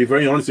good. I'll be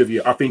very honest with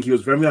you. I think he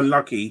was very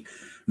unlucky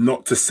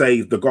not to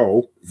save the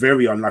goal.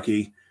 Very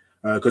unlucky,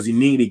 because he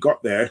nearly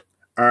got there.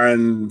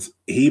 And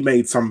he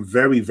made some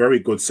very, very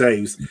good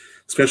saves,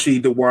 especially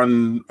the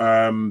one,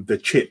 the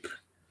chip,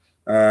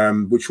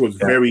 which was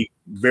very,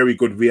 very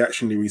good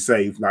reactionary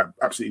save, like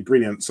absolutely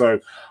brilliant. So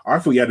I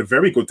thought he had a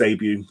very good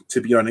debut, to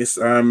be honest.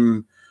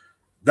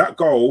 That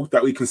goal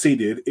that we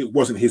conceded, it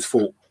wasn't his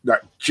fault.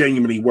 That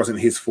genuinely wasn't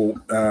his fault.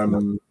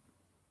 And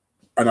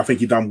I think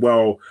he done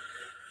well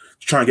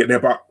to try and get there.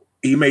 But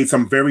he made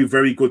some very,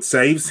 very good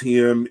saves.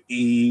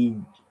 He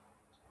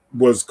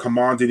was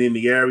commanding in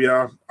the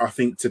area. I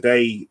think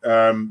today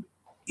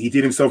he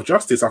did himself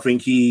justice. I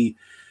think he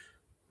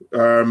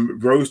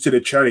rose to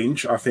the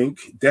challenge, I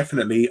think,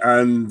 definitely.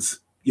 And,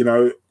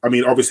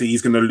 obviously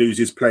he's going to lose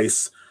his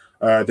place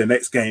the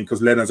next game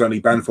because Leonard's only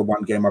banned for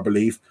one game, I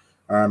believe.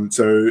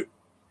 So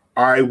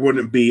I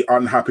wouldn't be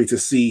unhappy to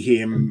see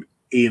him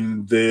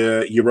in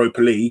the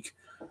Europa League.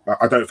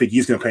 I don't think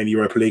he's going to play in the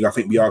Europa League. I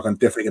think we are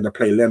definitely going to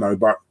play Leno,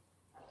 but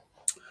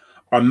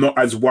I'm not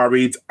as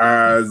worried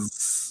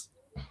as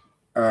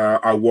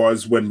I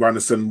was when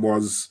Randerson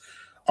was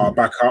our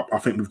backup. I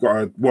think we've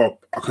got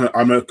I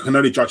can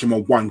only judge him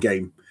on one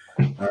game.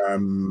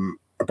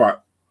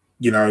 But,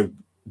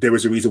 there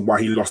was a reason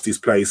why he lost his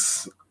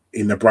place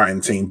in the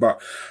Brighton team.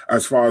 But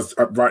as far as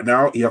right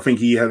now, I think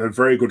he had a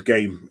very good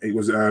game. It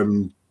was a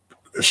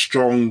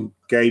strong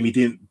game. He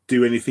didn't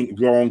do anything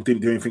wrong,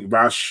 didn't do anything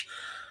rash.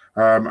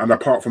 And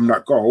apart from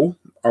that goal,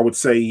 I would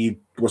say he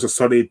was a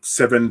solid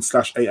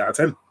 7/8 out of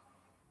 10.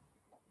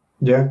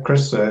 Yeah,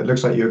 Chris, it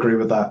looks like you agree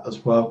with that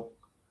as well.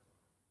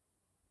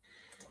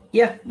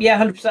 Yeah,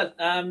 100%.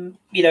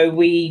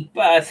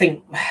 I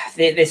think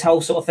this whole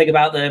sort of thing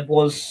about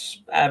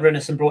was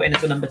Runarsson brought in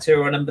as a number 2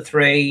 or a number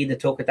 3, the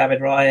talk of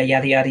David Raya,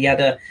 yada yada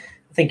yada.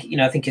 I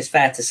think it's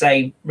fair to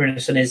say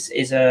Runarsson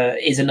is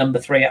a number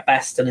 3 at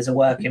best and is a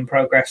work in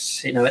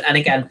progress. And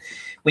again,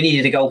 we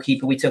needed a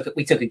goalkeeper. We took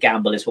a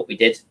gamble, is what we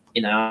did.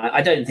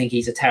 I don't think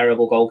he's a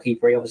terrible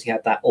goalkeeper. He obviously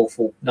had that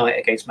awful night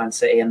against Man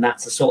City, and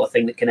that's the sort of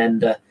thing that can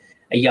end a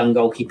young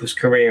goalkeeper's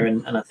career.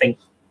 And I think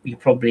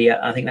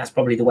I think that's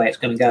probably the way it's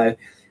going to go.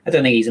 I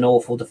don't think he's an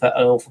awful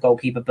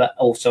goalkeeper, but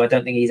also I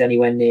don't think he's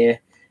anywhere near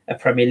a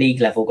Premier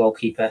League level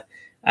goalkeeper.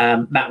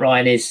 Matt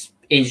Ryan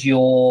is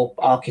your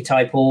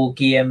archetypal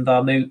Guillaume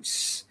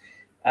Varmouth,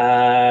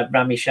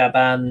 Rami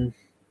Shaban,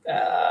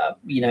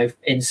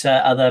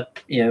 insert other,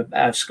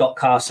 Scott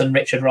Carson,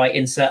 Richard Wright,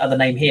 insert other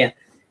name here.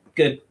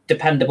 Good,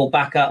 dependable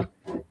backup.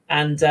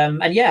 And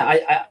I'm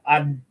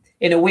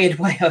in a weird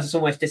way, I was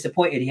almost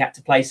disappointed he had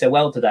to play so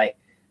well today,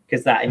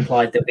 because that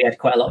implied that we had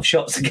quite a lot of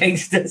shots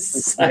against us.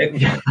 So,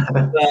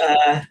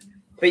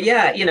 but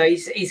yeah,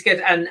 he's good.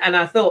 And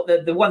I thought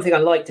that the one thing I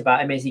liked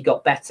about him is he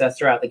got better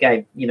throughout the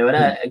game.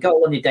 A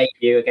goal on your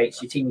debut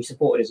against your team you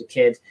supported as a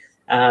kid.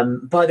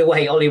 By the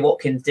way, Ollie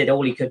Watkins did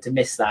all he could to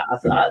miss that. I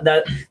thought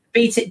that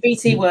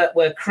BT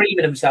were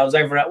creaming themselves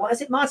over at, what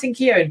is it? Martin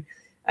Keown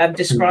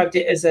described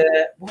it as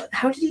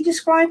how did he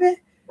describe it?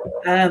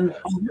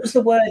 What was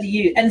the word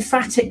he used?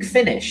 Emphatic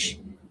finish.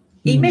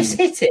 He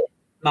mishit it,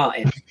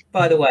 Martin,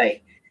 by the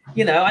way.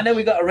 I know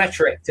we've got a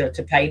rhetoric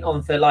to paint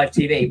on for live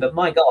TV, but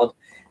my God.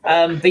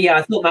 But yeah,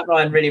 I thought Matt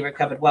Ryan really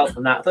recovered well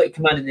from that. I thought he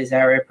commanded his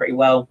area pretty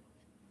well.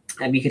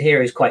 You could hear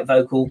he was quite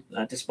vocal,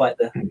 despite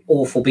the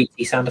awful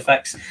BT sound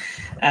effects.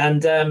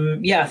 And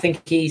I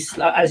think he's,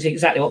 as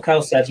exactly what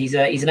Carl said, he's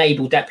an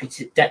able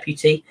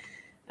deputy.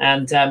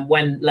 And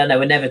when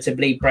Leno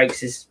inevitably breaks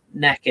his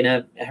neck in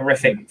a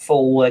horrific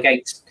fall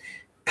against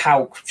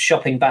Pauk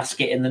shopping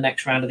basket in the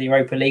next round of the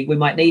Europa League, we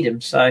might need him.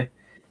 So,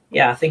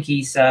 yeah, I think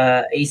he's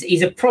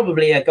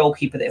probably a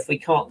goalkeeper that if we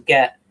can't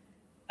get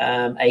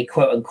a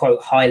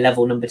quote-unquote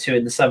high-level number 2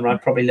 in the summer,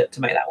 I'd probably look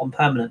to make that one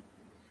permanent.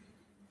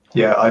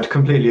 Yeah, I'd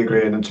completely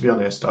agree. And to be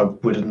honest, I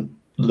wouldn't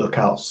look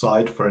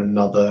outside for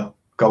another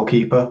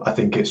goalkeeper. I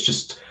think it's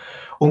just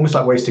almost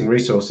like wasting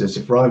resources.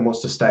 If Ryan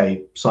wants to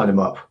stay, sign him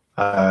up.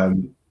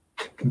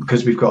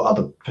 Because we've got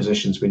other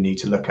positions we need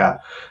to look at.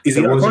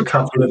 There was a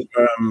couple of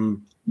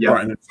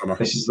right in the summer.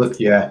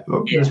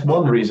 There's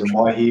one reason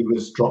why he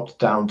was dropped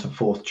down to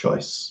 4th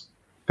choice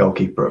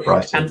goalkeeper at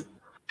Brighton.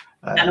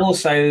 And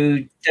also,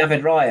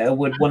 David Raya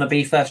would want to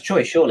be first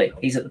choice, surely.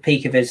 He's at the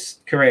peak of his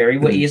career.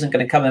 He isn't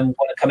going to want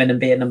to come in and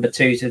be a number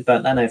 2 to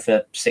Burnt Leno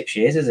for 6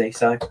 years, is he?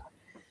 So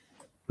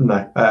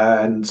no.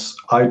 And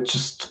I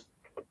just,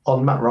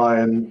 on Matt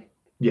Ryan,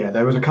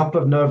 there was a couple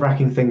of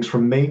nerve-wracking things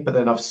from me, but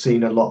then I've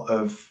seen a lot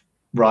of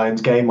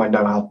Ryan's game. I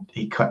know how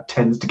he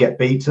tends to get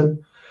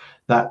beaten.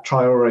 That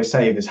Traore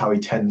save is how he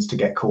tends to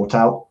get caught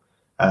out.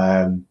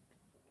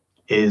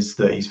 Is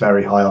that he's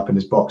very high up in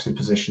his box. His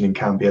positioning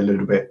can be a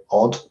little bit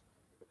odd.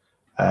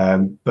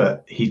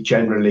 But he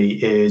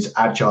generally is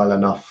agile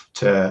enough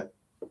to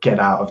get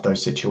out of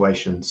those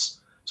situations,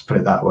 to put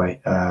it that way.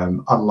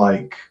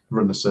 Unlike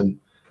Runarsson,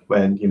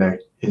 when,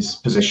 his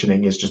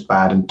positioning is just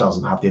bad and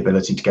doesn't have the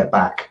ability to get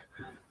back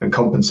and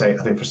compensate.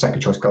 I think for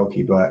second choice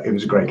goalkeeper, it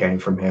was a great game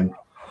from him.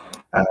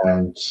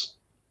 And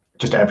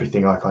just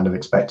everything I kind of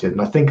expected.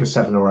 And I think a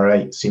 7 or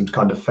 8 seemed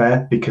kind of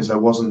fair, because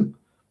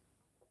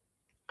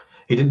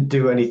he didn't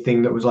do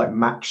anything that was like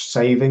match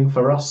saving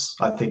for us.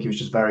 I think he was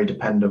just very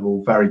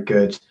dependable, very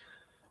good.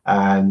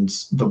 And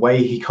the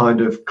way he kind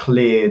of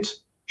cleared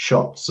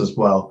shots as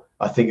well,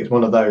 I think it's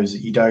one of those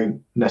that you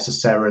don't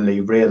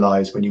necessarily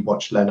realise when you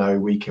watch Leno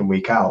week in,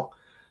 week out.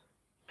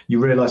 You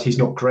realise he's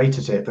not great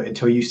at it, but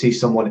until you see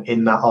someone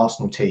in that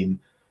Arsenal team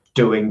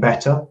doing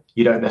better,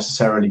 you don't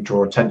necessarily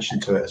draw attention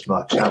to it as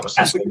much. That was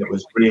something that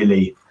was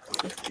really,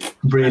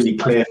 really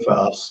clear for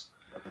us,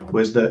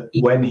 was that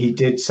when he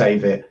did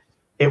save it,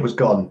 it was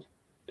gone.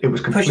 It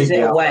was completely pushes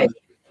it away.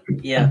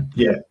 Yeah.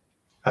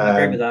 I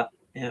agree with that.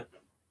 Yeah.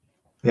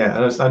 Yeah,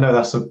 and I know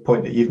that's a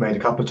point that you've made a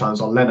couple of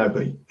times on Leno,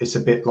 but it's a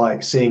bit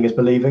like seeing is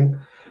believing.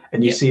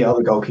 And you see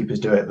other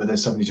goalkeepers do it, but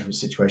there's so many different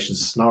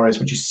situations, scenarios,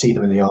 which you see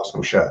them in the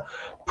Arsenal shirt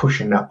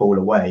pushing that ball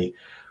away.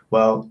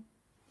 Well,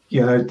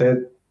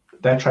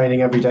 they're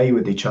training every day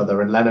with each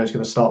other, and Leno's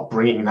going to start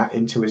bringing that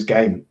into his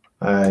game.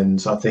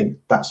 And I think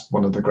that's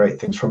one of the great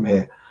things from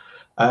here.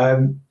 I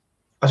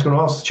was going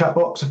to ask the chat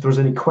box if there was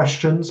any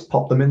questions,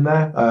 pop them in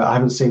there. I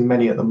haven't seen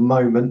many at the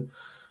moment,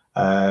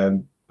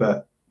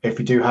 but if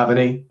you do have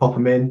any, pop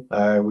them in.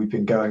 We've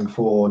been going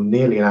for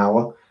nearly an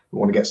hour. We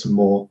want to get some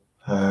more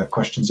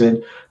questions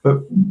in.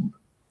 But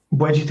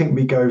where do you think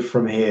we go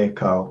from here,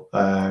 Carl?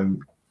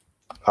 I'm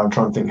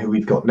trying to think who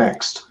we've got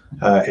next.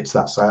 It's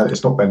that sad.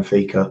 It's not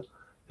Benfica.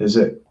 Is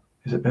it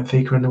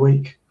Benfica in the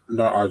week?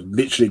 No, I'm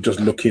literally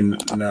just looking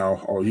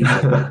now. Oh, you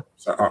got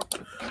that up.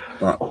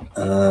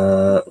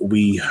 But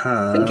we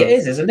have... I think it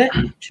is, isn't it?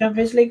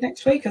 Champions League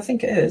next week? I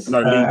think it is.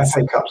 No, Leeds.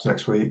 FA Cup's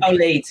next week. Oh,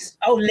 Leeds.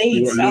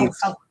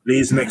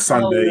 Leeds next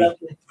Sunday.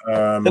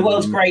 The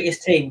world's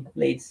greatest team,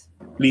 Leeds.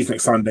 Leeds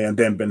next Sunday, and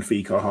then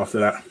Benfica after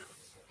that.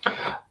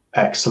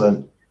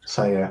 Excellent.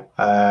 So,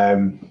 how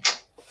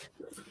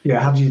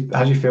do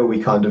you feel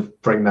we kind of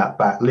bring that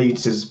back?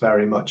 Leeds is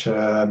very much...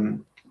 I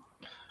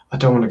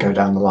don't want to go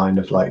down the line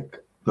of like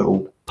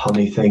little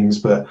punny things,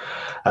 but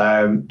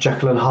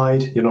Jekyll and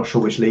Hyde, you're not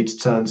sure which Leeds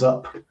turns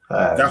up.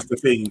 That's the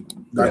thing,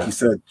 you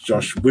said,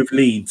 Josh. With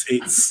Leeds,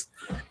 it's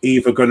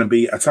either going to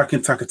be attack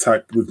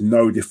with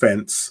no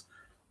defence,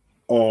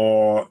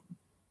 or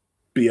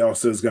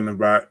Bielsa's going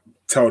to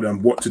tell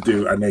them what to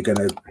do, and they're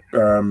going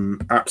to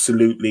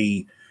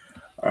absolutely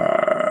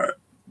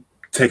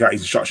take out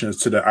his instructions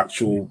to the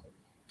actual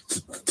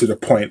to the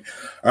point.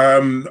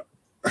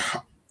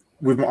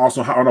 With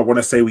Arsenal, I want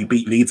to say we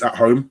beat Leeds at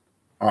home.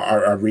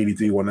 I really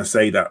do want to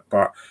say that,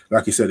 but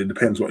like you said, it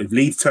depends. What if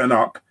Leeds turn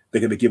up?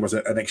 They're going to give us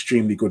an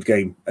extremely good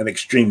game,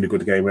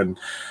 and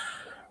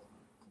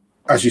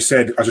as you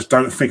said, I just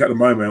don't think at the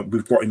moment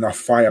we've got enough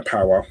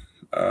firepower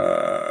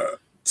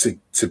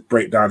to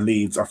break down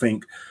Leeds. I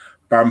think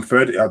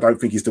Bamford, I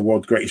don't think he's the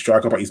world's greatest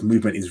striker, but his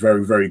movement is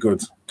very, very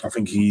good. I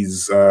think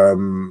his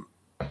movement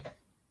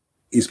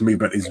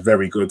is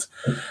very good.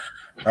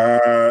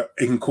 It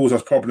can cause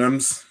us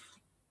problems.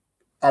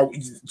 Do you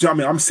know what I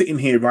mean? I'm sitting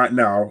here right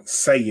now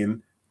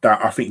saying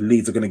that I think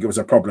Leeds are going to give us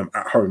a problem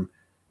at home.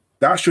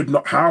 That should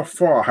not. How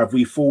far have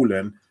we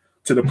fallen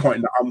to the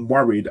point that I'm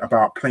worried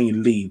about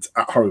playing Leeds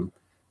at home?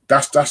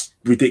 That's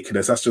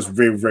ridiculous. That's just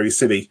very, very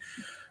silly.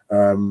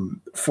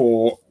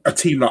 For a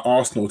team like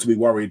Arsenal to be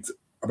worried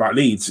about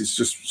Leeds, it's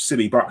just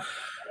silly. But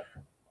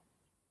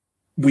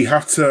we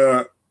have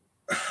to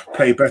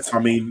play better. I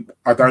mean,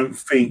 I don't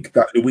think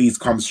that Luiz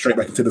comes straight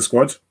back into the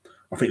squad.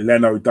 I think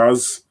Leno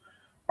does.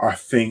 I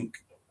think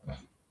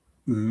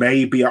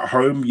maybe at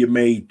home you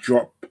may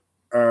drop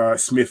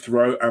Smith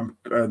Rowe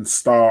and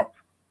start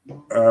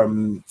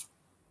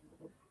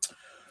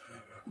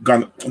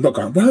What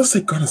did I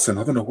say? Gunnison.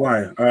 I don't know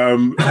why.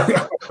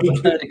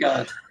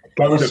 Odegaard.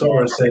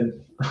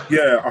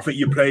 Yeah, I think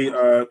you play.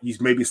 You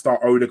maybe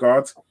start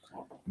Odegaard.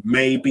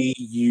 Maybe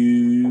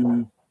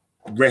you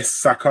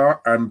rest Saka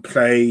and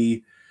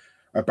play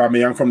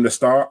Aubameyang from the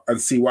start and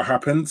see what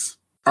happens.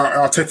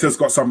 Arteta's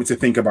got something to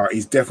think about.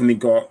 He's definitely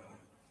got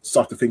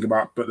stuff to think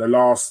about. But the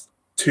last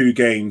 2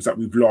 games that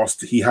we've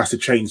lost, he has to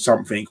change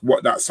something.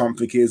 What that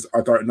something is,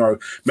 I don't know.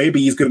 Maybe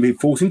he's going to be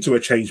forced into a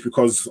change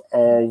because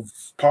of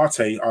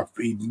Partey.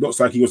 He looks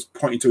like he was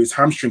pointing to his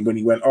hamstring when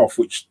he went off,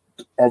 which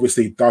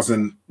obviously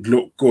doesn't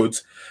look good.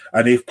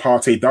 And if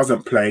Partey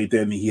doesn't play,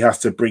 then he has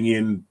to bring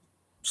in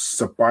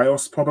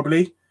Ceballos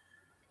probably.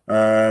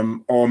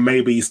 Or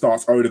maybe he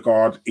starts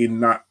Odegaard in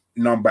that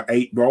number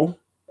 8 role.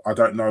 I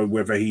don't know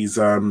whether he's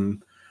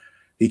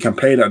he can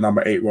play that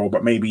number 8 role,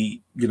 but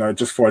maybe,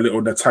 just for a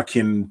little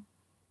attacking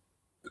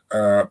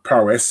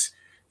prowess,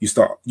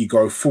 you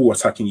go full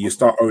attacking, you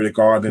start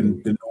Odegaard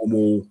and the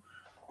normal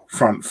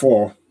front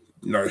 4.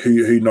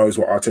 Who knows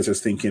what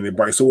Arteta's thinking,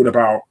 but it's all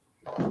about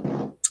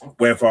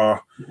whether.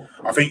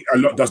 I think a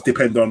lot does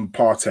depend on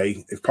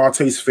Partey. If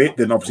Partey's fit,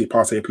 then obviously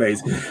Partey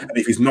plays, and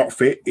if he's not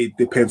fit, it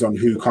depends on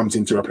who comes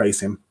in to replace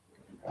him.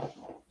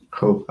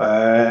 Cool.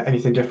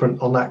 Anything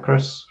different on that,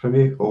 Chris, from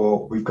you?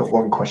 Or we've got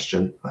one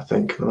question, I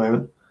think, at the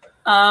moment.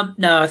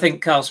 No, I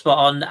think Carl's spot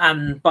on.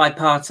 And by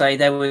Partey,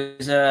 there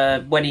was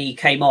when he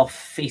came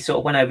off, he sort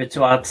of went over to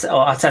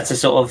Arteta,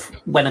 sort of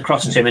went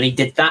across to him, and he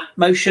did that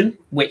motion,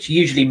 which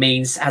usually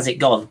means has it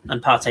gone?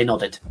 And Partey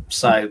nodded.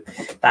 So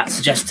that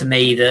suggests to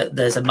me that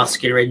there's a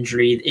muscular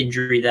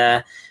injury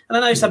there. And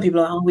I know some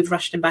people are, we've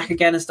rushed him back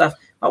again and stuff.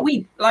 But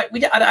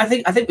I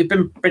think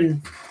we've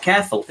been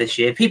careful this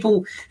year.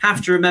 People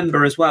have to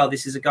remember as well,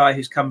 this is a guy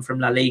who's come from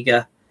La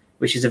Liga,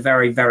 which is a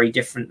very, very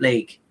different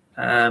league.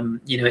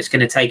 It's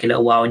going to take a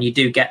little while, and you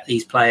do get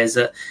these players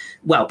that,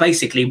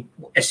 basically,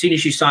 as soon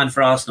as you sign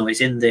for Arsenal,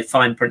 it's in the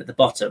fine print at the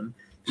bottom.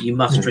 You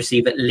must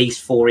receive at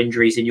least 4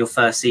 injuries in your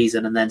first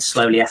season, and then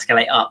slowly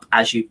escalate up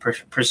as you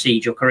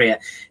proceed your career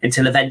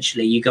until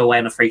eventually you go away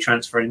on a free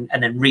transfer and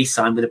then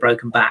re-sign with a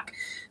broken back.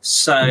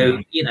 So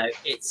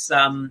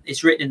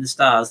it's written in the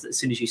stars that as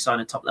soon as you sign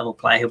a top level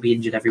player, he'll be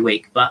injured every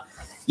week. But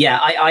yeah,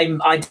 I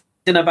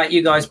don't know about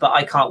you guys, but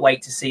I can't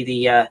wait to see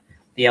the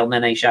El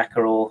Nene Xhaka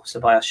or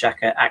Ceballos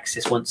Xhaka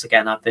axis once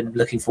again. I've been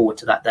looking forward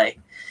to that day.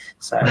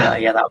 So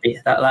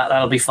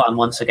that'll be fun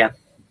once again.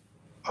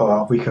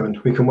 Oh, we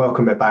can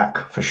welcome it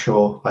back for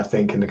sure, I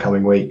think, in the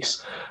coming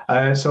weeks.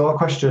 So our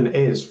question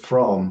is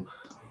from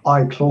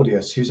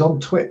Claudius, who's on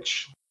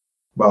Twitch.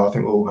 Well, I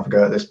think we'll have a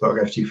go at this, but I'll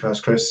go to you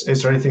first, Chris.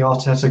 Is there anything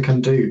Arteta can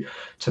do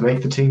to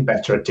make the team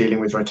better at dealing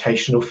with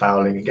rotational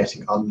fouling and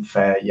getting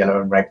unfair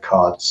yellow and red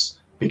cards?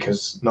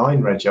 Because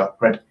 9 reds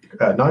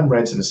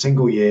in a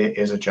single year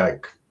is a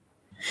joke.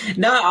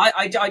 No,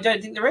 I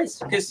don't think there is,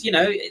 because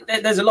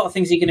there's a lot of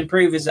things you can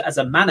improve as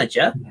a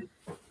manager.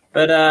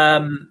 But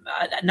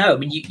no, I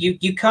mean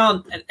you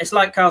can't. It's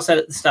like Carl said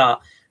at the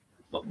start.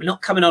 We're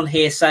not coming on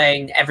here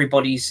saying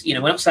everybody's. We're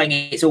not saying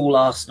it's all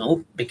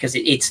Arsenal, because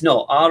it's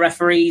not. Our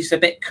referees a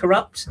bit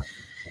corrupt.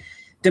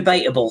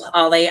 Debatable.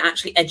 Are they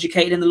actually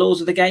educated in the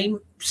laws of the game?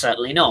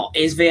 Certainly not.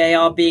 Is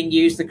VAR being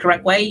used the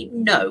correct way?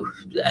 No.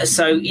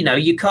 So,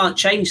 you can't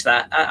change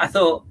that. I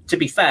thought, to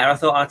be fair,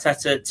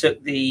 Arteta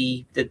took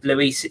the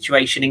Luiz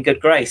situation in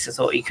good grace. I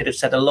thought he could have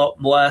said a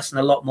lot worse and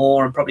a lot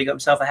more and probably got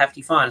himself a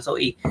hefty fine. I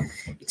thought he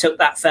took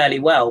that fairly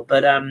well.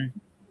 But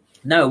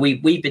no,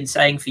 we've been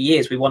saying for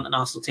years we want an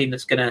Arsenal team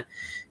that's gonna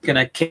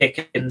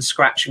kick and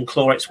scratch and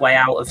claw its way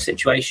out of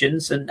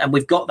situations, and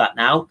we've got that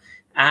now.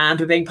 And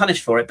we're being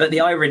punished for it. But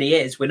the irony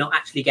is we're not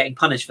actually getting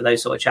punished for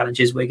those sort of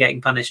challenges. We're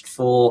getting punished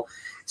for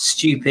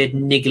stupid,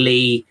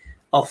 niggly,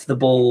 off the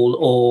ball,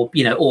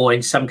 or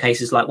in some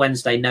cases like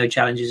Wednesday, no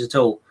challenges at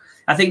all.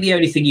 I think the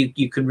only thing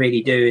you can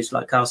really do is,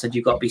 like Carl said,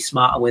 you've got to be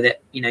smarter with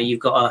it. You've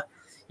got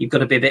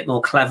to be a bit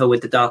more clever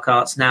with the dark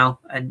arts now.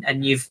 And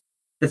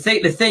the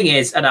thing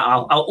is, and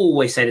I'll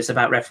always say this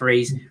about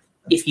referees,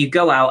 if you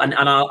go out and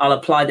I'll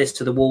apply this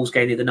to the Wolves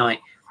game the other night.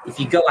 If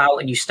you go out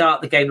and you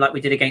start the game like we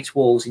did against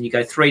Wolves and you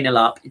go 3-0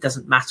 up, it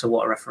doesn't matter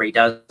what a referee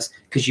does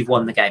because you've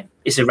won the game.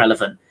 It's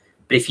irrelevant.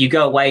 But if you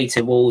go away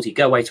to Wolves, you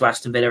go away to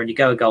Aston Villa and you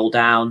go a goal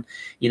down,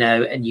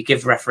 and you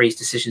give referees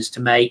decisions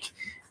to make,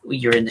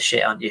 you're in the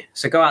shit, aren't you?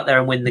 So go out there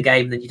and win the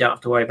game, then you don't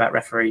have to worry about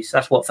referees.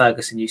 That's what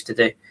Ferguson used to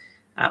do.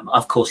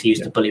 Of course, he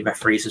used to bully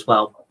referees as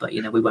well, but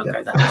we won't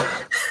go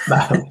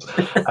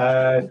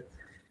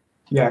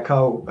there.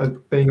 Carl,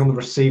 being on the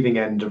receiving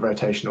end of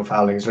rotational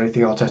fouling, is there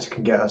anything Arteta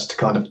can get us to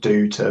kind of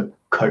do to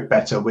cope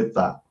better with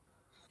that?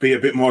 Be a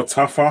bit more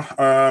tougher,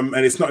 and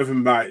it's not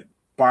even like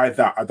by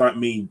that. I don't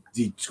mean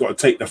you just got to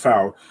take the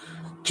foul.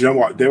 Do you know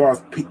what? There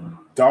are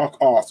dark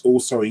arts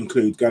also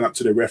include going up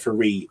to the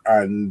referee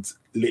and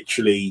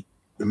literally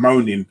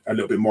moaning a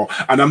little bit more.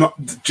 And I'm not.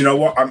 Do you know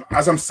what?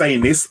 As I'm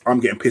saying this, I'm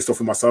getting pissed off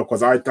with myself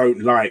because I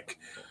don't like.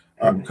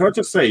 Can I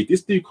just say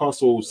this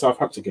Newcastle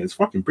Southampton game is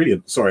fucking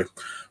brilliant. Sorry,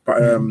 but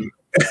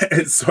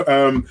it's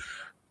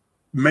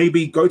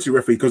maybe go to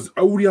referee because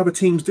all the other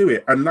teams do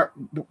it, and like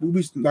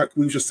we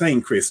were just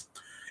saying, Chris,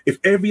 if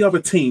every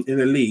other team in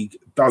the league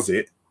does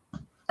it,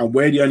 and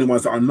we're the only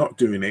ones that are not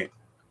doing it,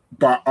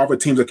 but other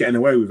teams are getting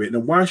away with it,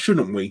 then why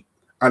shouldn't we?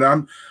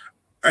 And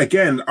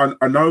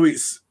I know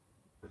it's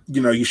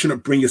you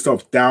shouldn't bring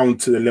yourself down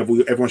to the level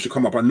everyone should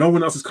come up, but no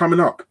one else is coming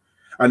up,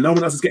 and no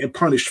one else is getting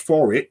punished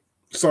for it.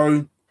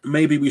 So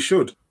maybe we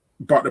should.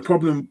 But the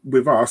problem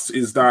with us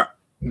is that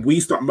we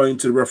start moaning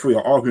to the referee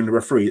or arguing the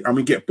referee and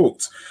we get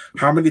booked.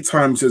 How many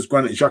times has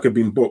Granit Xhaka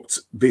been booked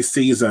this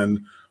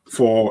season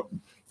for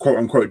quote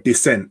unquote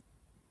dissent?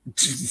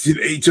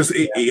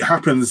 It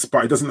happens,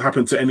 but it doesn't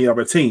happen to any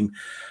other team.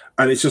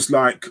 And it's just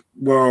like,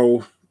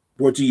 well,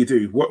 what do you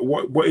do?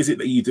 What is it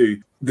that you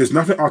do? There's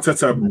nothing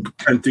Arteta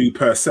can do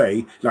per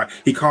se. Like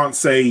he can't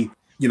say,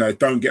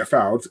 don't get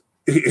fouled.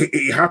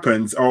 It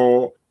happens.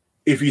 Or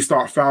if you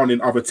start fouling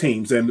other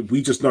teams, then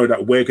we just know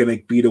that we're going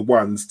to be the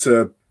ones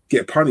to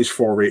get punished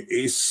for it.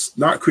 It's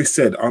like Chris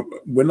said,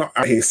 we're not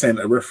out here saying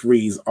that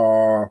referees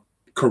are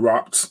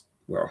corrupt.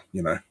 Well,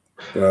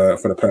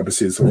 for the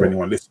purposes of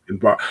anyone listening,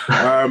 but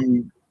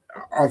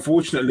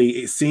unfortunately,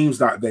 it seems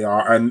that they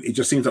are, and it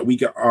just seems that we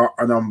get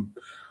an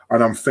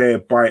unfair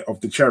bite of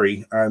the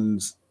cherry.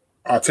 And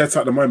Arteta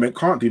at the moment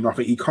can't do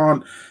nothing. He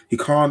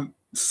can't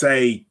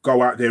say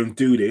go out there and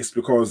do this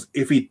because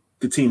if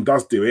the team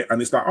does do it, and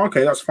it's like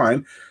okay, that's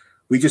fine.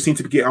 We just seem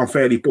to get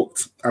unfairly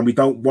booked, and we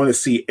don't want to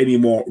see any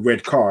more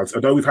red cards.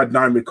 Although we've had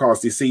 9 red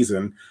cards this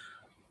season,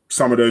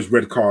 some of those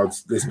red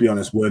cards, let's be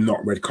honest, were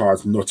not red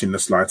cards, not in the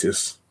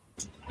slightest.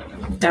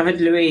 David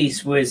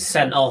Luiz was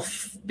sent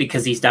off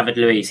because he's David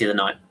Luiz the other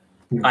night.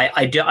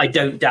 I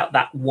don't doubt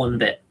that one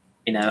bit.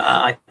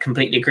 I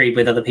completely agree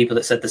with other people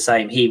that said the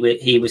same.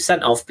 He was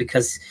sent off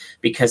because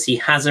he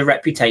has a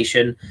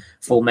reputation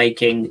for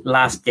making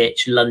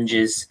last-ditch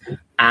lunges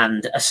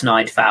and a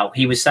snide foul.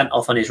 He was sent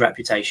off on his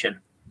reputation.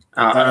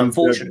 And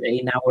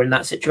unfortunately, now we're in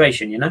that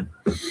situation,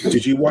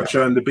 Did you watch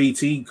the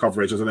BT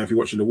coverage? I don't know if you're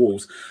watching the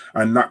Wolves.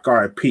 And that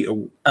guy, Peter...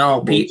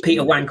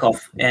 Peter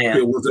Wankoff.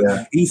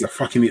 Yeah. He's a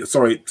fucking...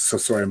 Sorry,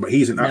 but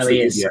he's an absolute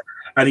idiot.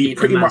 And he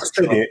pretty much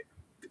said it.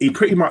 He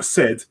pretty much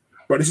said,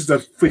 but this is the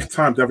 5th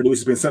time David Luiz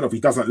has been sent off. He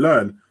doesn't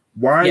learn.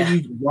 Why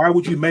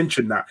would you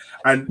mention that?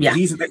 And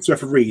he's an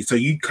ex-referee, so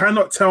you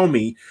cannot tell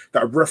me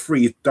that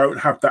referees don't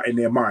have that in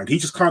their mind. He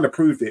just kind of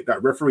proved it,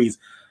 that referees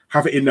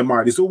have it in their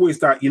mind. It's always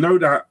that,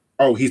 that,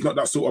 oh, he's not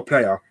that sort of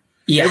player.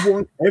 Yeah.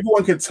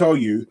 Everyone can tell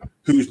you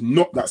who's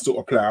not that sort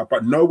of player,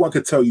 but no one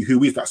can tell you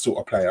who is that sort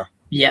of player.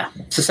 Yeah,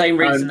 it's the same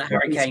reason that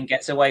Harry Kane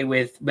gets away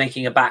with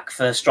making a back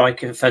for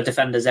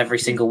defenders every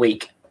single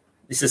week.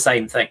 It's the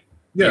same thing.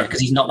 Yeah, because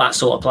he's not that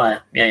sort of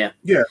player.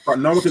 Yeah, but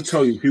no one can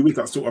tell you who is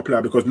that sort of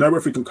player because no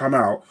referee can come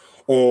out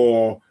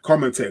or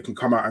commentator can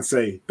come out and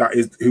say that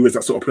is who is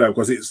that sort of player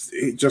because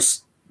it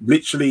just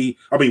literally.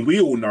 I mean, we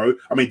all know.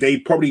 I mean, they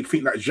probably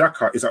think that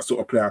Xhaka is that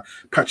sort of player.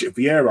 Patrick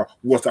Vieira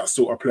was that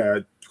sort of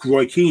player.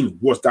 Roy Keane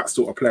was that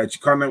sort of player. You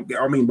kind of,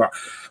 I mean, but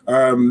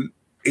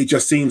it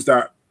just seems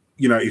that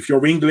if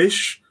you're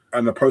English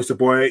and a poster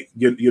boy,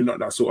 you're not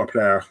that sort of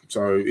player.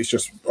 So it's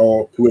just,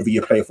 or whoever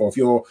you play for. If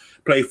you're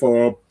play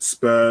for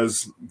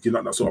Spurs, you're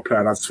not that sort of player.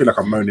 And I just feel like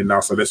I'm moaning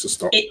now, so let's just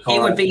stop.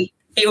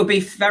 It would be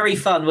very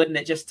fun, wouldn't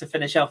it? Just to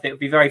finish off, it would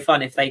be very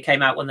fun if they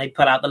came out when they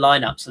put out the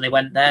lineups and they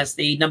went, "There's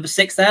the number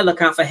 6 there.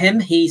 Look out for him.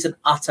 He's an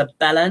utter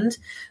bellend.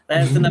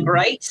 There's the number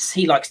 8.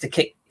 He likes to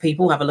kick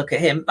people. Have a look at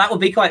him." That would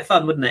be quite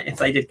fun, wouldn't it, if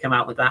they did come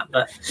out with that?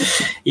 But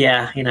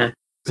yeah,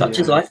 such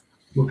is life.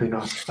 Would be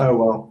nice. Oh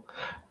well.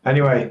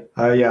 Anyway,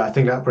 I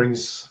think that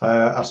brings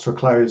us to a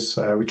close.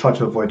 We tried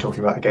to avoid talking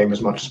about the game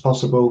as much as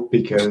possible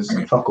because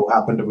fuck all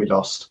happened and we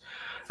lost.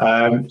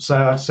 So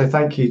I'd say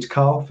thank you to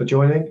Carl for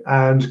joining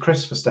and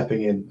Chris for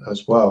stepping in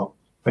as well.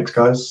 Thanks,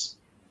 guys.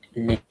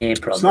 No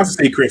problem. It's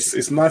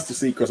nice to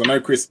see Chris. I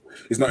know Chris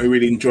is not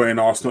really enjoying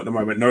Arsenal at the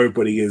moment.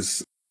 Nobody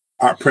is.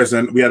 at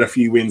present, we had a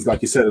few wins,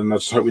 like you said, and I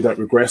just hope we don't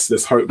regress.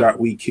 Let's hope that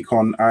we kick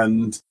on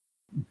and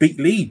beat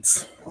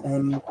Leeds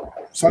on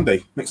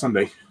Sunday, next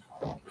Sunday.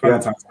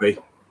 Valentine's Day.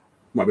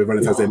 Might be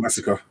Valentine's Day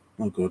massacre.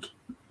 Oh, God.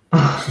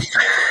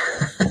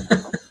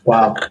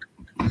 Wow.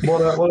 What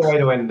a way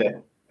to end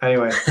it.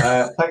 Anyway,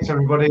 thanks,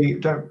 everybody.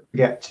 Don't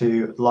forget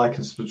to like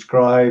and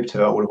subscribe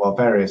to all of our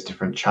various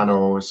different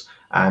channels,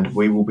 and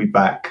we will be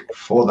back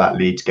for that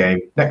Leeds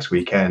game next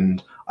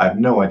weekend. I have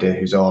no idea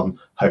who's on.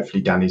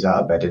 Hopefully Danny's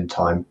out of bed in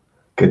time.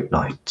 Good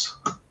night.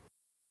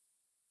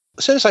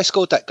 As soon as I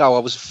scored that goal, I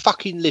was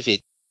fucking livid.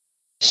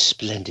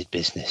 Splendid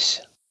business.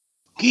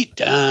 Get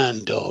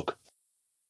down, dog.